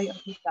assembly of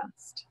the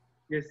just.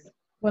 Yes.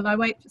 Will I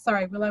wait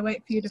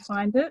for you to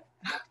find it?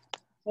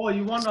 Oh,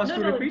 you want us to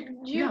repeat?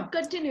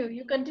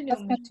 Continue.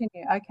 Let's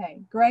continue. Okay.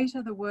 Great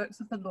are the works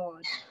of the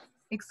Lord,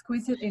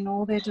 exquisite in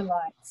all their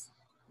delights.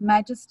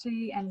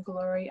 Majesty and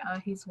glory are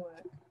his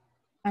work,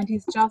 and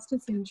his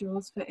justice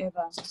endures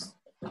forever.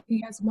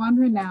 He has won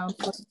renown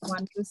for his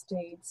wondrous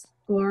deeds.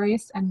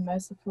 Glorious and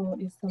merciful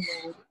is the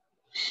Lord.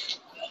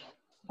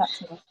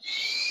 That's all.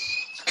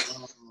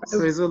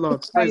 Praise the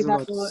Lord. Pray Praise the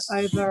that Lord.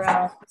 over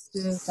our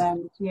sisters,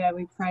 and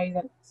we pray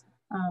that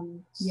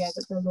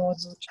that the Lord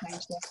will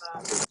change their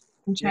hearts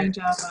and change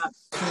our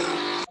hearts to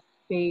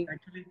be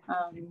Actually, I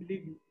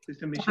believe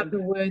Sister to Michelle. have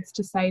the words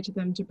to say to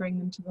them to bring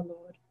them to the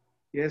Lord.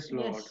 Yes,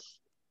 Lord. Yes.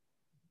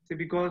 See,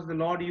 because the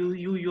Lord,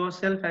 you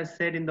yourself has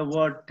said in the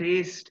word,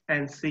 taste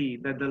and see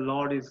that the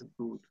Lord is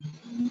good.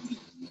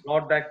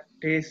 Lord, that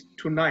taste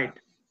tonight,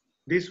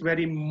 this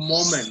very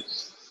moment,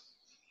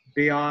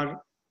 they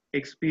are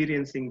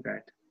experiencing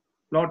that.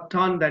 Lord,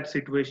 turn that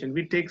situation.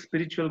 We take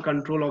spiritual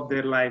control of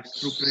their lives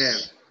through prayer.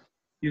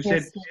 You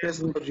said,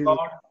 Yes, Lord Jesus.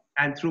 God,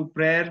 and through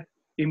prayer,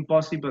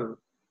 impossible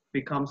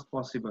becomes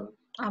possible.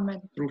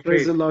 Amen. Through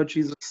Praise faith. the Lord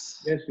Jesus.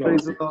 Yes, Lord.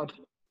 Praise the Lord.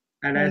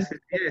 And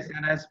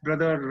as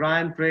Brother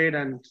Ryan prayed,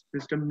 and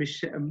Sister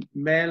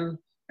Mel,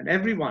 and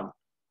everyone,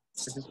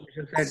 as Sister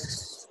Michelle said,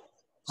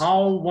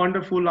 how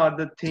wonderful are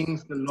the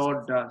things the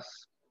Lord does.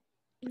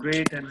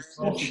 Great and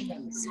powerful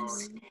things,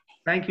 Lord.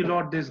 Thank you,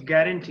 Lord, this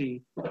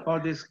guarantee or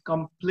this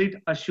complete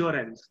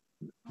assurance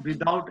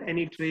without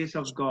any trace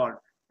of God,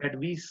 that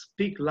we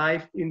speak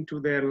life into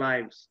their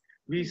lives.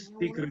 We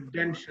speak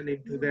redemption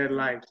into their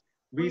lives.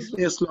 We speak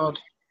Yes, Lord.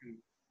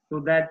 so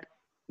that,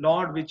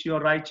 Lord, with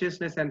your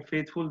righteousness and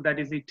faithful, that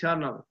is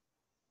eternal,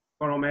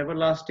 from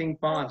everlasting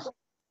past,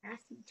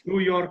 through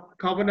your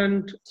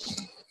covenant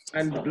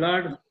and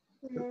blood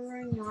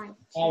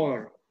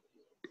power,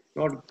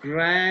 Lord,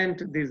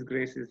 grant these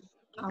graces.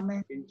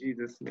 Amen. In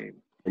Jesus' name.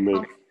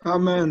 Amen.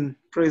 Amen.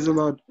 Praise the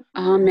Lord.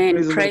 Amen.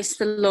 Praise the Lord. Praise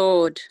the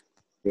Lord.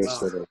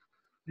 Yes, Lord.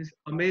 This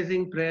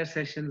amazing prayer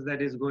sessions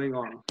that is going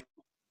on.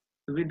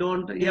 We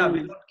don't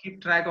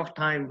keep track of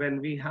time when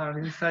we are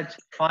in such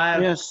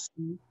fire. Yes.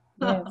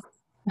 Yes.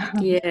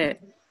 Yeah.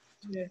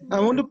 I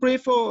want to pray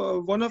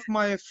for one of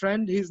my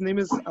friend. His name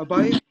is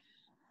Abai,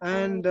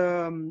 and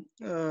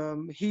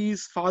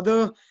his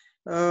father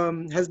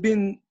has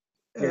been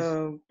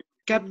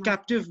kept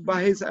captive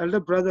by his elder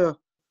brother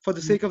for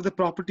the sake of the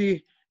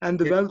property and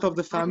the wealth of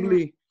the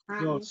family.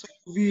 Lord. So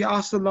we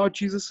ask the Lord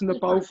Jesus in a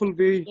powerful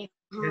way,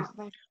 Yes.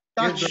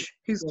 touch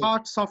his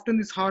heart, soften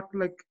his heart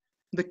like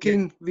the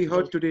King we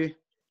heard today.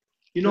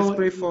 You Let's know,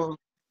 pray for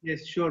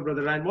yes, sure,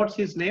 Brother Ryan. What's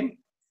his name?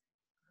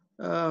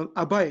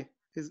 Abai,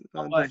 his the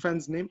Abai.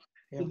 friend's name.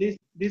 So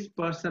this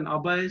person,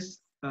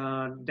 Abai's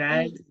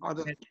dad,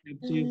 Father. had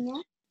captive.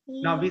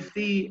 Now we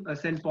see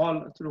St.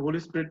 Paul, through the Holy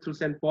Spirit, through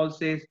St. Paul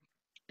says,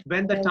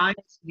 when the time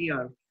is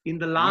near, in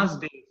the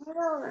last days,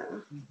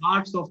 the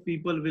hearts of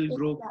people will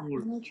grow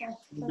cold. There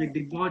will be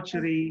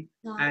debauchery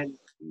and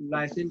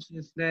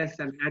licentiousness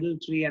and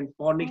adultery and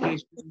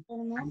fornication,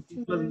 and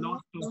people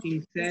not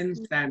talking sense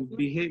and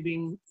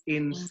behaving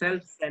in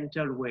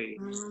self-centered way.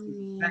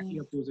 Exactly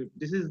opposite.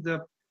 This is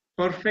the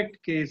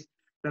perfect case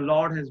the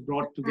Lord has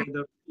brought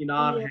together in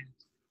our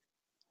hands.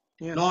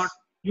 Yes. Lord,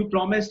 you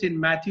promised in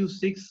Matthew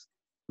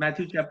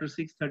chapter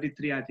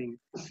 6:33, I think.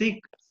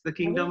 Seek the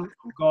kingdom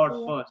of God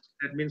first.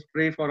 That means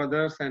pray for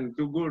others and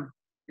do good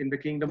in the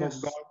kingdom of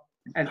God.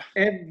 And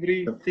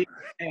everything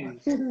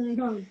else.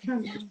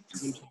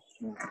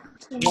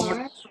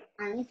 Lord,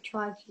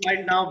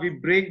 right now we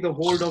break the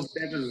hold of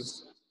devil.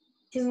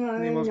 In the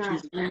name of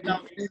Jesus. Right now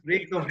we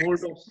break the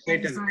hold of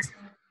Satan.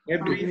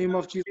 In the name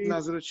of Jesus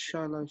Nazareth,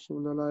 Shalai,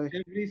 Shalai.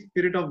 Every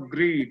spirit of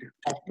greed,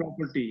 of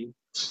property,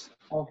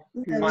 of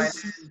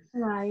finance,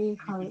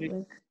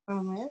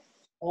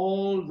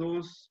 all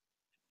those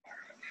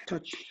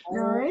Touch.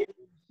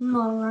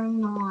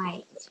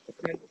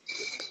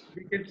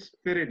 wicked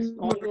spirits,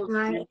 all those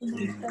evil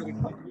spirits that we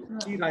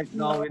see right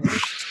now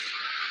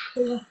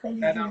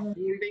that are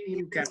holding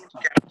him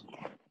captive.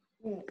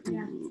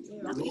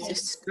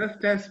 Jesus.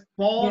 Just as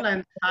Paul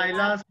and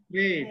Silas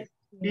prayed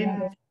in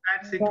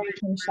that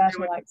situation when they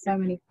were like so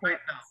many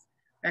right now.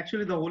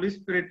 Actually, the Holy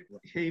Spirit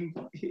he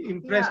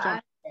impressed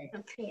on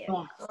them.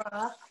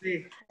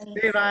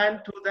 They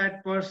ran to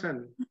that person.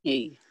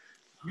 Hey.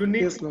 You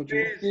need Yes, to Lord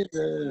praise Jesus.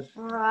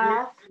 the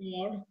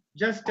Lord,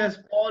 just as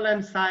Paul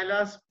and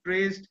Silas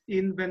praised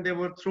in when they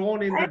were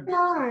thrown in the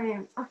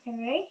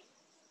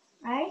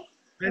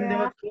when they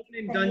were thrown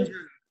in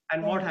dungeon.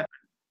 And what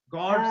happened?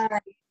 God's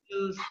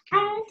angels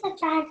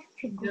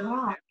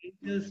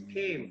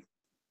came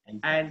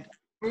and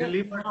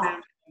delivered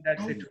them in that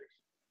situation.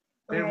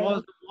 There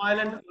was a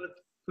violent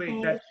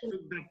earthquake that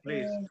shook that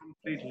place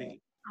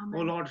completely.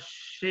 Oh Lord,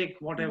 shake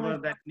whatever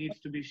that needs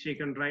to be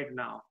shaken right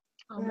now.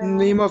 In the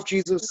name of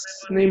Jesus.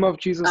 Name of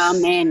Jesus.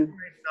 Amen.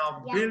 Right now,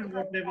 build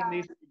whatever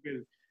needs to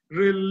build.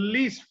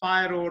 Release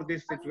fire over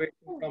this situation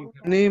from him.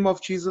 Name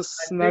of Jesus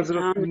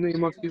Nazareth. Amen.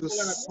 Name of Full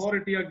Jesus.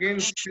 authority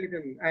against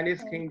Satan and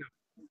his kingdom.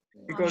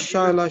 Because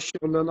Shalai,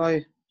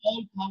 Shalai.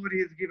 all power he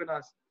has given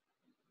us,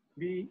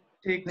 we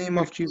take Name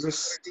of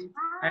Jesus.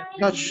 and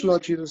Touch,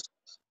 Lord Jesus.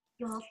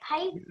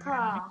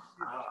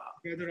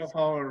 together of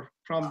our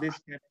from this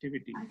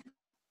captivity.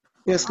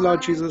 Yes,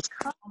 Lord Jesus.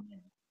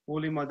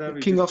 Holy Mother,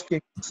 we King just of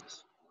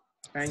Kings.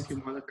 Thank you,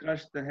 Mother.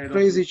 Crush the head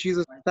Praise of you,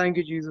 Jesus. Thank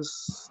you,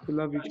 Jesus. We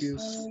love you,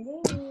 Jesus.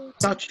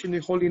 Touch in the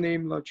holy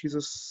name, Lord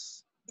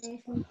Jesus.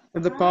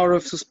 And the power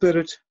of the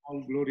Spirit.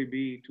 all glory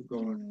be to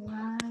God.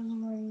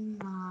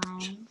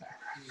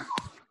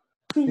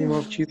 Name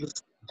of Jesus.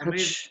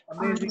 Amazing,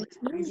 Touch.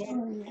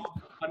 amazing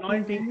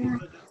anointing.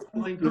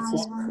 People are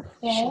just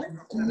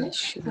going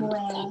to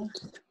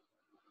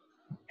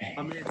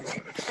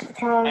amazing.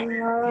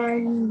 Everyone,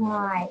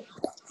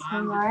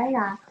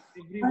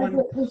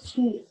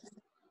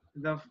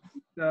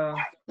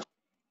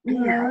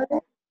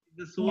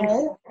 the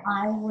soul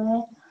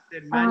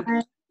said, man can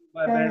live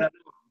by bread alone.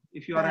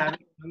 If you are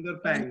having hunger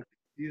pangs,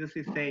 Jesus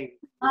is saying,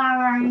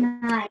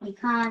 you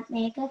can't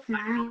make a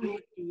plan.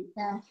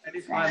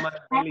 satisfy my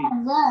belly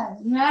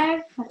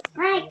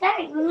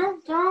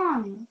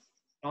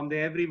from the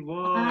every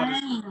word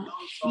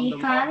from the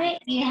mouth.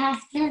 You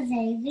have to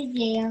say the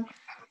deal.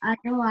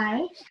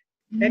 Otherwise,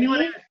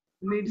 Anyone else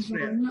needs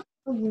prayer?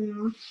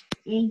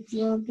 and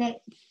you'll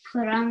get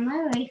put on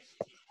the list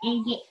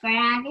and get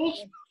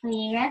brandished for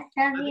the rest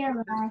of your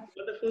life.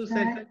 Wonderful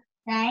sentence.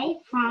 They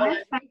promise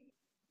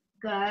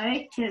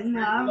go to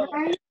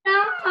Northern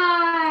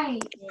Side.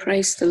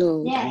 Praise the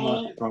Lord.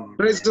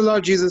 Praise the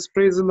Lord, Jesus.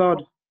 Praise the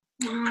Lord.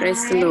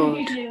 Praise the Lord.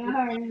 I'd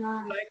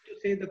like to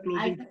say the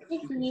closing.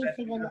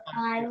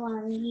 I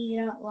want you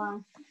don't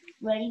want.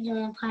 But he's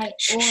gonna play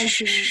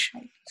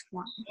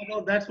all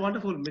Oh, that's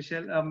wonderful,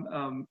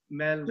 Michelle.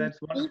 Mel, that's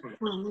wonderful.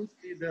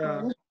 See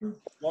the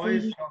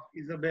voice of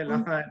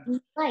Isabella.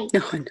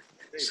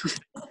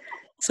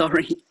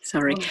 Sorry.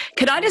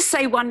 Could I just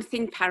say one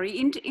thing, Parry?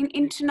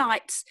 In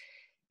tonight's,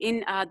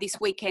 this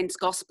weekend's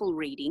gospel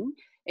reading,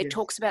 it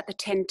talks about the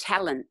 10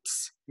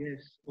 talents,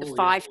 the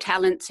 5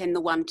 talents and the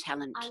 1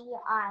 talent.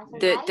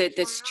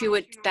 The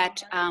steward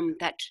that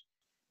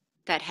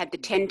had the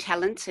 10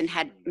 talents and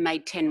had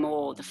made 10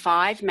 more. The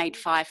 5 made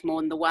 5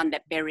 more, and the 1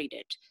 that buried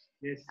it.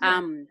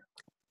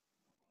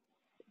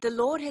 The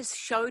Lord has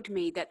showed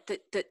me that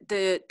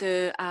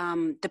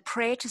the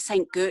prayer to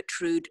Saint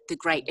Gertrude the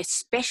Great,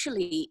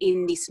 especially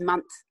in this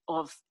month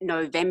of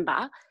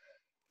November,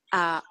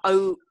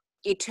 O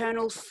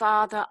eternal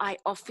Father, I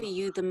offer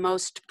you the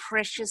most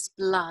precious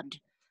blood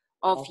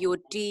of your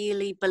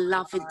dearly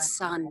beloved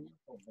Son,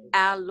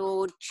 our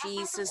Lord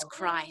Jesus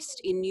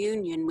Christ, in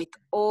union with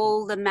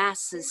all the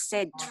masses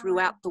said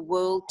throughout the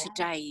world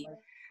today,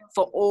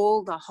 for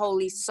all the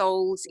holy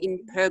souls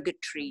in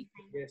purgatory,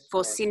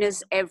 for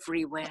sinners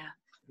everywhere,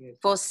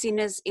 for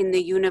sinners in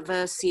the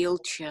universal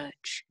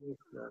church,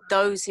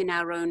 those in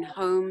our own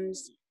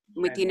homes,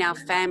 within our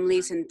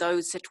families, and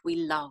those that we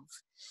love.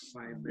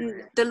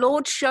 The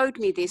Lord showed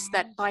me this,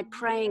 that by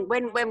praying,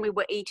 when we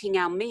were eating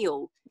our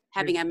meal,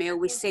 having our meal,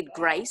 we said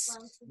grace,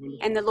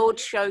 and the Lord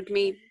showed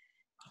me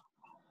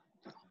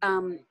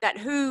that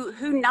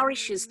who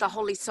nourishes the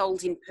holy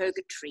souls in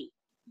purgatory,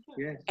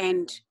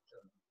 and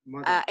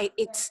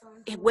it's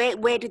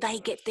where do they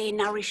get their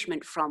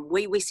nourishment from?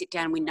 We sit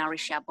down, we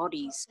nourish our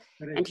bodies,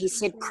 and he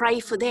said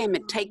pray for them.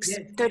 It takes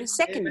 30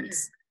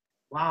 seconds.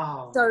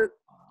 Wow. So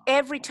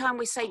every time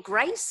we say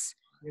grace,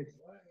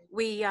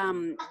 we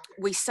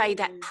say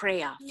that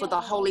prayer for the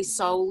holy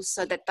souls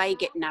so that they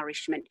get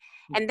nourishment.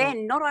 And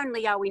then not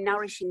only are we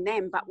nourishing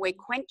them, but we're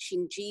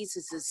quenching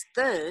Jesus's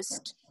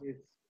thirst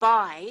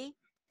by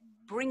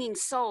bringing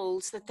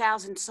souls, the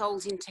 1,000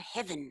 souls, into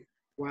heaven.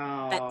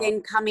 Wow. That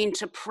then come in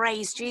to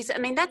praise Jesus. I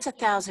mean, that's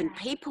 1,000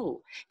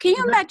 people. Can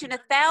you imagine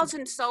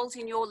 1,000 souls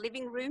in your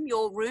living room,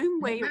 your room,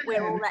 where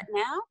we're all at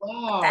now?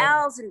 Wow.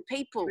 1,000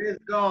 people. Praise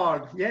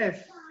God.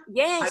 Yes.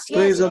 Yes.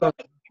 Praise the Lord.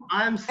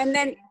 And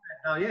then,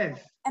 yes.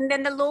 And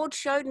then the Lord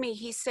showed me.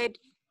 He said,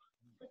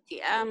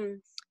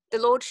 the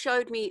Lord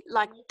showed me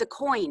like the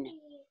coin.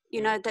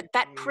 You know,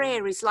 that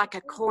prayer is like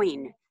a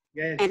coin,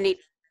 and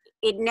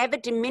it never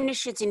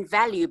diminishes in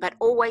value, but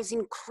always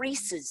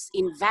increases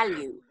in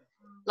value.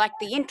 Like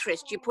the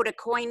interest, you put a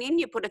coin in,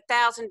 you put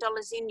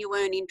 $1,000 in, you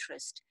earn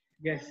interest.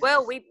 Yes.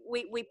 Well,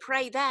 we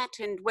pray that,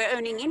 and we're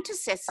earning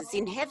intercessors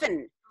in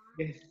heaven.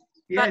 Yes.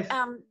 Yes.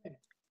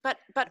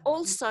 But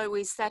also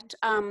is that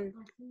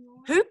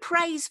who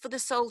prays for the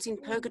souls in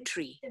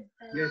purgatory?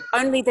 Yes.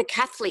 Only the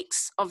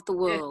Catholics of the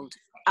world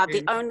are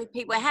the only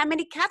people. How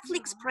many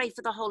Catholics pray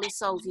for the holy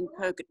souls in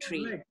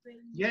purgatory?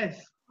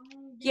 Yes.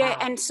 Yeah,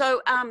 and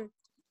so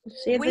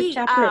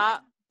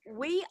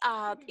we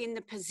are in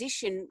the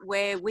position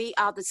where we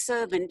are the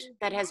servant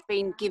that has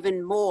been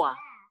given more,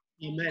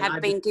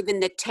 been given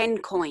the 10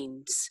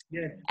 coins.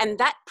 Yes. And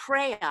that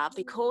prayer,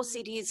 because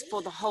it is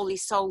for the holy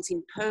souls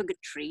in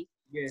purgatory.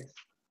 Yes.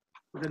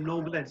 The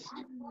noblest.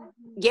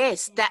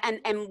 Yes, that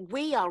and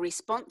we are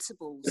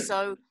responsible.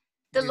 So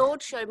the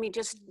Lord showed me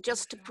just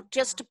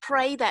to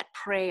pray that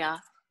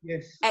prayer.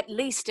 Yes. At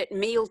least at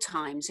meal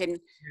times. And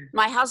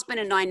my husband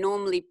and I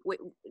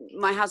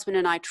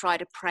try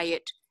to pray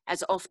it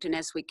as often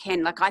as we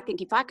can. Like, I think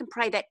if I can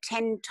pray that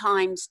 10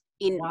 times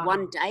in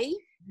one day,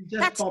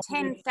 that's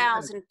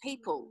 10,000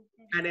 people.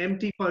 An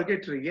empty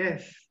purgatory,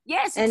 yes.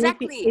 Yes, and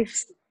exactly.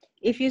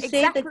 If you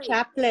say the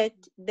chaplet,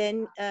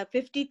 then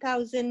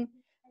 50,000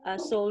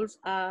 souls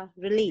are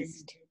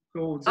released.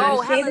 So So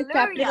Oh, you say the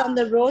chaplet hallelujah. on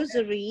the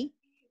rosary,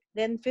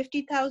 then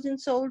 50,000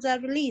 souls are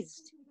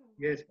released.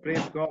 yes,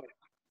 praise God.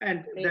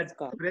 And Praise that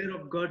God. prayer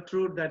of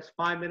Gertrude, that's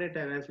 5 minutes.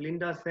 And as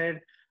Linda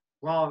said,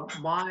 wow,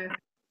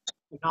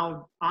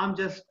 now I'm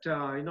just,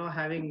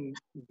 having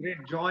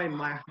great joy in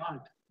my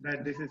heart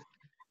that this is,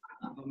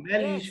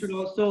 Mel, you Yes, should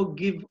also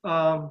give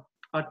a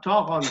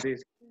talk on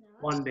this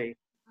one day.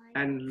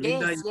 And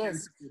Linda, yes,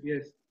 yes.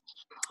 yes.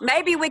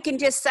 Maybe we can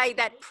just say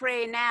that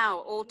prayer now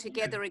all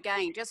together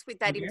again, just with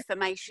that Okay.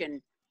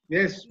 information.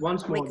 Yes,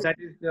 once more. could- That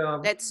is,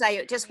 Let's say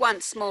it just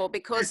once more,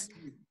 because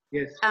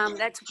yes.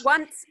 that's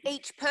once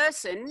each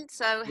person.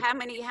 So how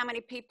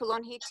many people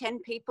on here? 10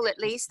 people at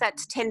least.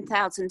 That's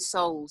 10,000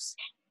 souls.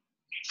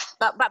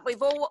 But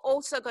we've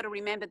also got to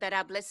remember that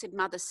our Blessed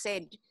Mother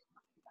said,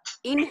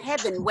 in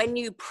heaven, when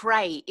you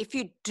pray, if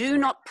you do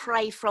not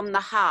pray from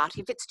the heart,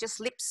 if it's just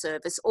lip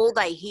service, all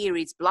they hear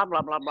is blah,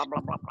 blah, blah, blah,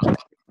 blah, blah, blah.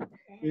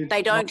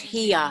 They don't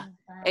hear.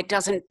 It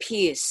doesn't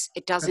pierce.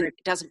 It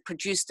doesn't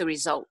produce the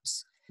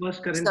results.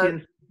 First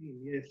Corinthians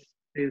 15, yes,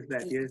 says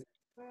that, yes.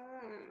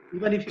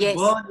 Even if you Yes.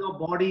 burn your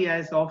body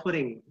as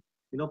offering,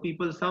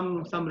 people,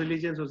 some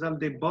religions or some,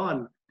 they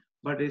burn,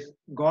 but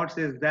God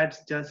says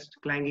that's just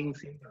clanging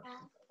cymbals.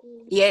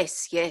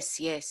 Yes. In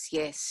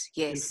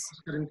 1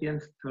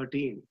 Corinthians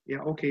 13.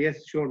 Yeah, okay,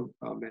 yes, sure,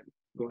 Amen.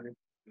 Go ahead.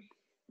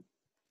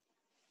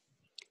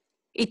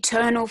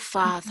 Eternal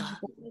Father,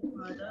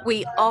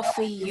 we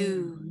offer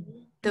you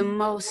the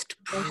most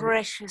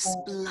precious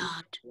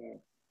blood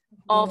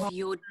of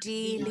your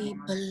dearly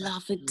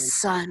beloved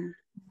Son,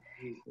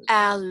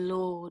 our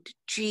Lord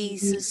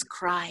Jesus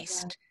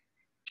Christ,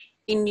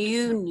 in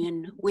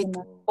union with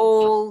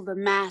all the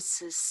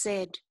masses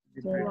said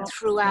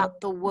throughout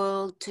the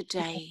world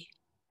today,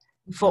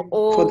 for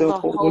all the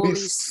holy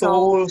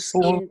souls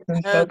in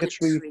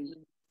purgatory,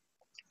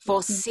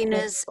 for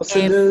sinners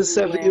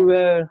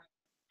everywhere,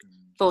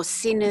 for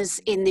sinners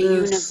in the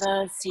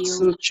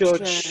universal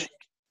church,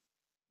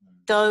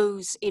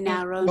 those in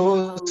our own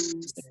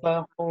homes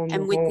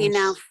and within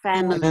our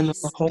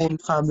families,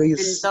 and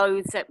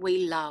those that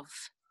we love.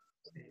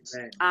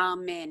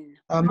 Amen.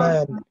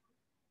 Amen.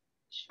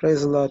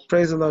 Praise the Lord.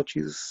 Praise the Lord,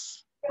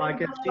 Jesus. I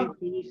can see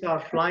souls are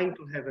flying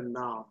to heaven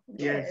now.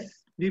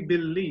 Yes, we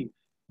believe,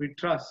 we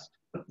trust.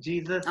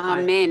 Jesus,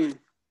 Amen.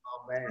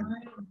 Amen.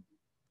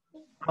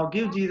 Now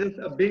give Jesus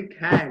a big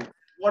hand.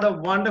 What a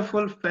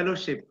wonderful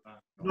fellowship.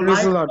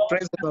 Praise the Lord.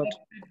 Praise the Lord.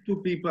 To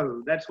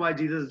people. That's why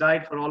Jesus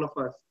died for all of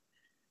us.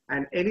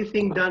 And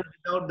anything done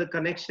without the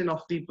connection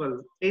of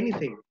people,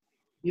 anything,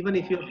 even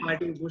if you're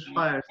fighting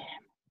bushfires.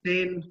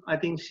 I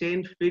think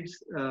Shane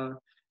Fitz,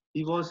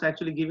 he was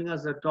actually giving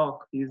us a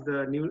talk. He's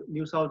the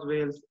New South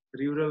Wales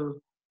rural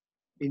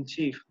in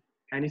chief.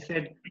 And he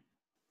said,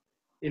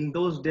 in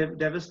those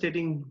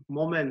devastating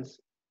moments,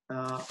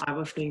 I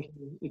was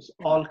thinking it's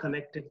all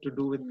connected to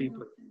do with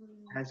people.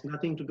 It has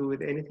nothing to do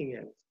with anything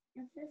else.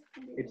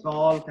 It's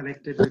all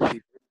connected with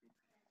people.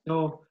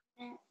 So,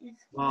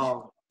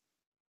 wow,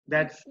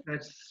 that's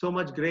so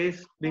much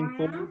grace being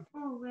poured,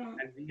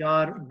 and we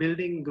are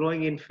building,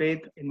 growing in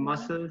faith, in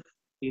muscles,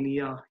 in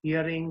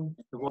hearing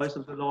the voice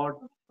of the Lord.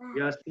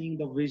 We are seeing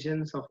the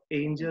visions of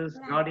angels,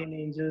 guardian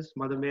angels,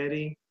 Mother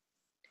Mary,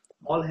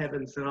 all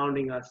heaven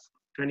surrounding us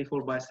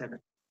 24/7.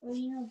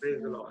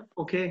 Praise the Lord.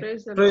 Okay.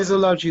 Praise the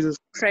Lord, Jesus.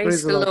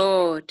 Praise the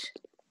Lord.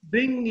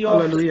 Bring your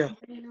Hallelujah.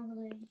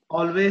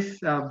 always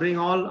bring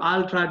all.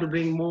 I'll try to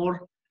bring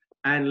more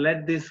and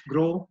let this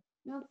grow.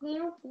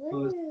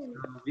 Because,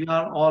 we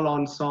are all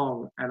on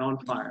song and on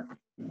fire.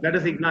 Let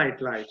us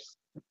ignite lives.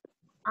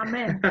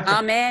 Amen.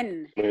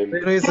 Amen.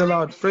 Praise the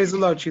Lord. Praise the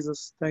Lord,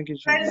 Jesus. Thank you,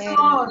 Jesus.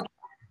 Amen.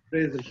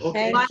 Praise the Lord.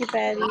 Okay. Thank you,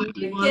 Patty.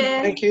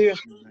 Thank you.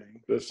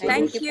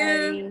 Thank you.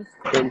 Patty.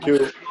 Thank you.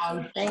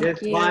 Thank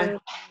Yes, you. bye.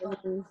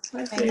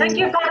 Thank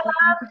you, Papa.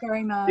 Thank you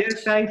very much.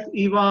 Yes, thanks,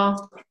 Eva.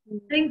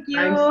 Thank you.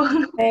 Thanks.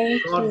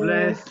 Thank God you.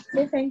 bless.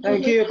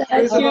 Thank you.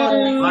 Praise the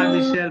Lord. Bye,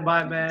 Michelle.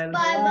 Bye, Mel.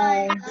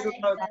 Bye. Praise the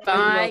Lord. Praise the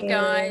Bye, Lord.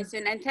 guys.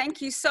 And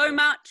thank you so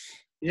much.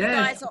 You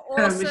Yes, guys are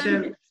awesome.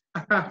 Michelle.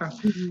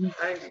 Thanks,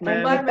 Thank Mel.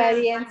 you, Bye,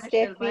 Patty Mel. and Bye,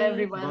 Michelle. Bye, Steffi.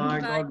 everyone. Bye.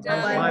 Bye, God bless.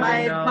 darling. Bye,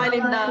 Bye,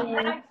 Linda.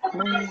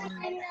 Linda.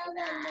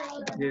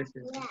 Yes,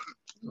 yes.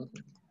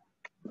 Okay.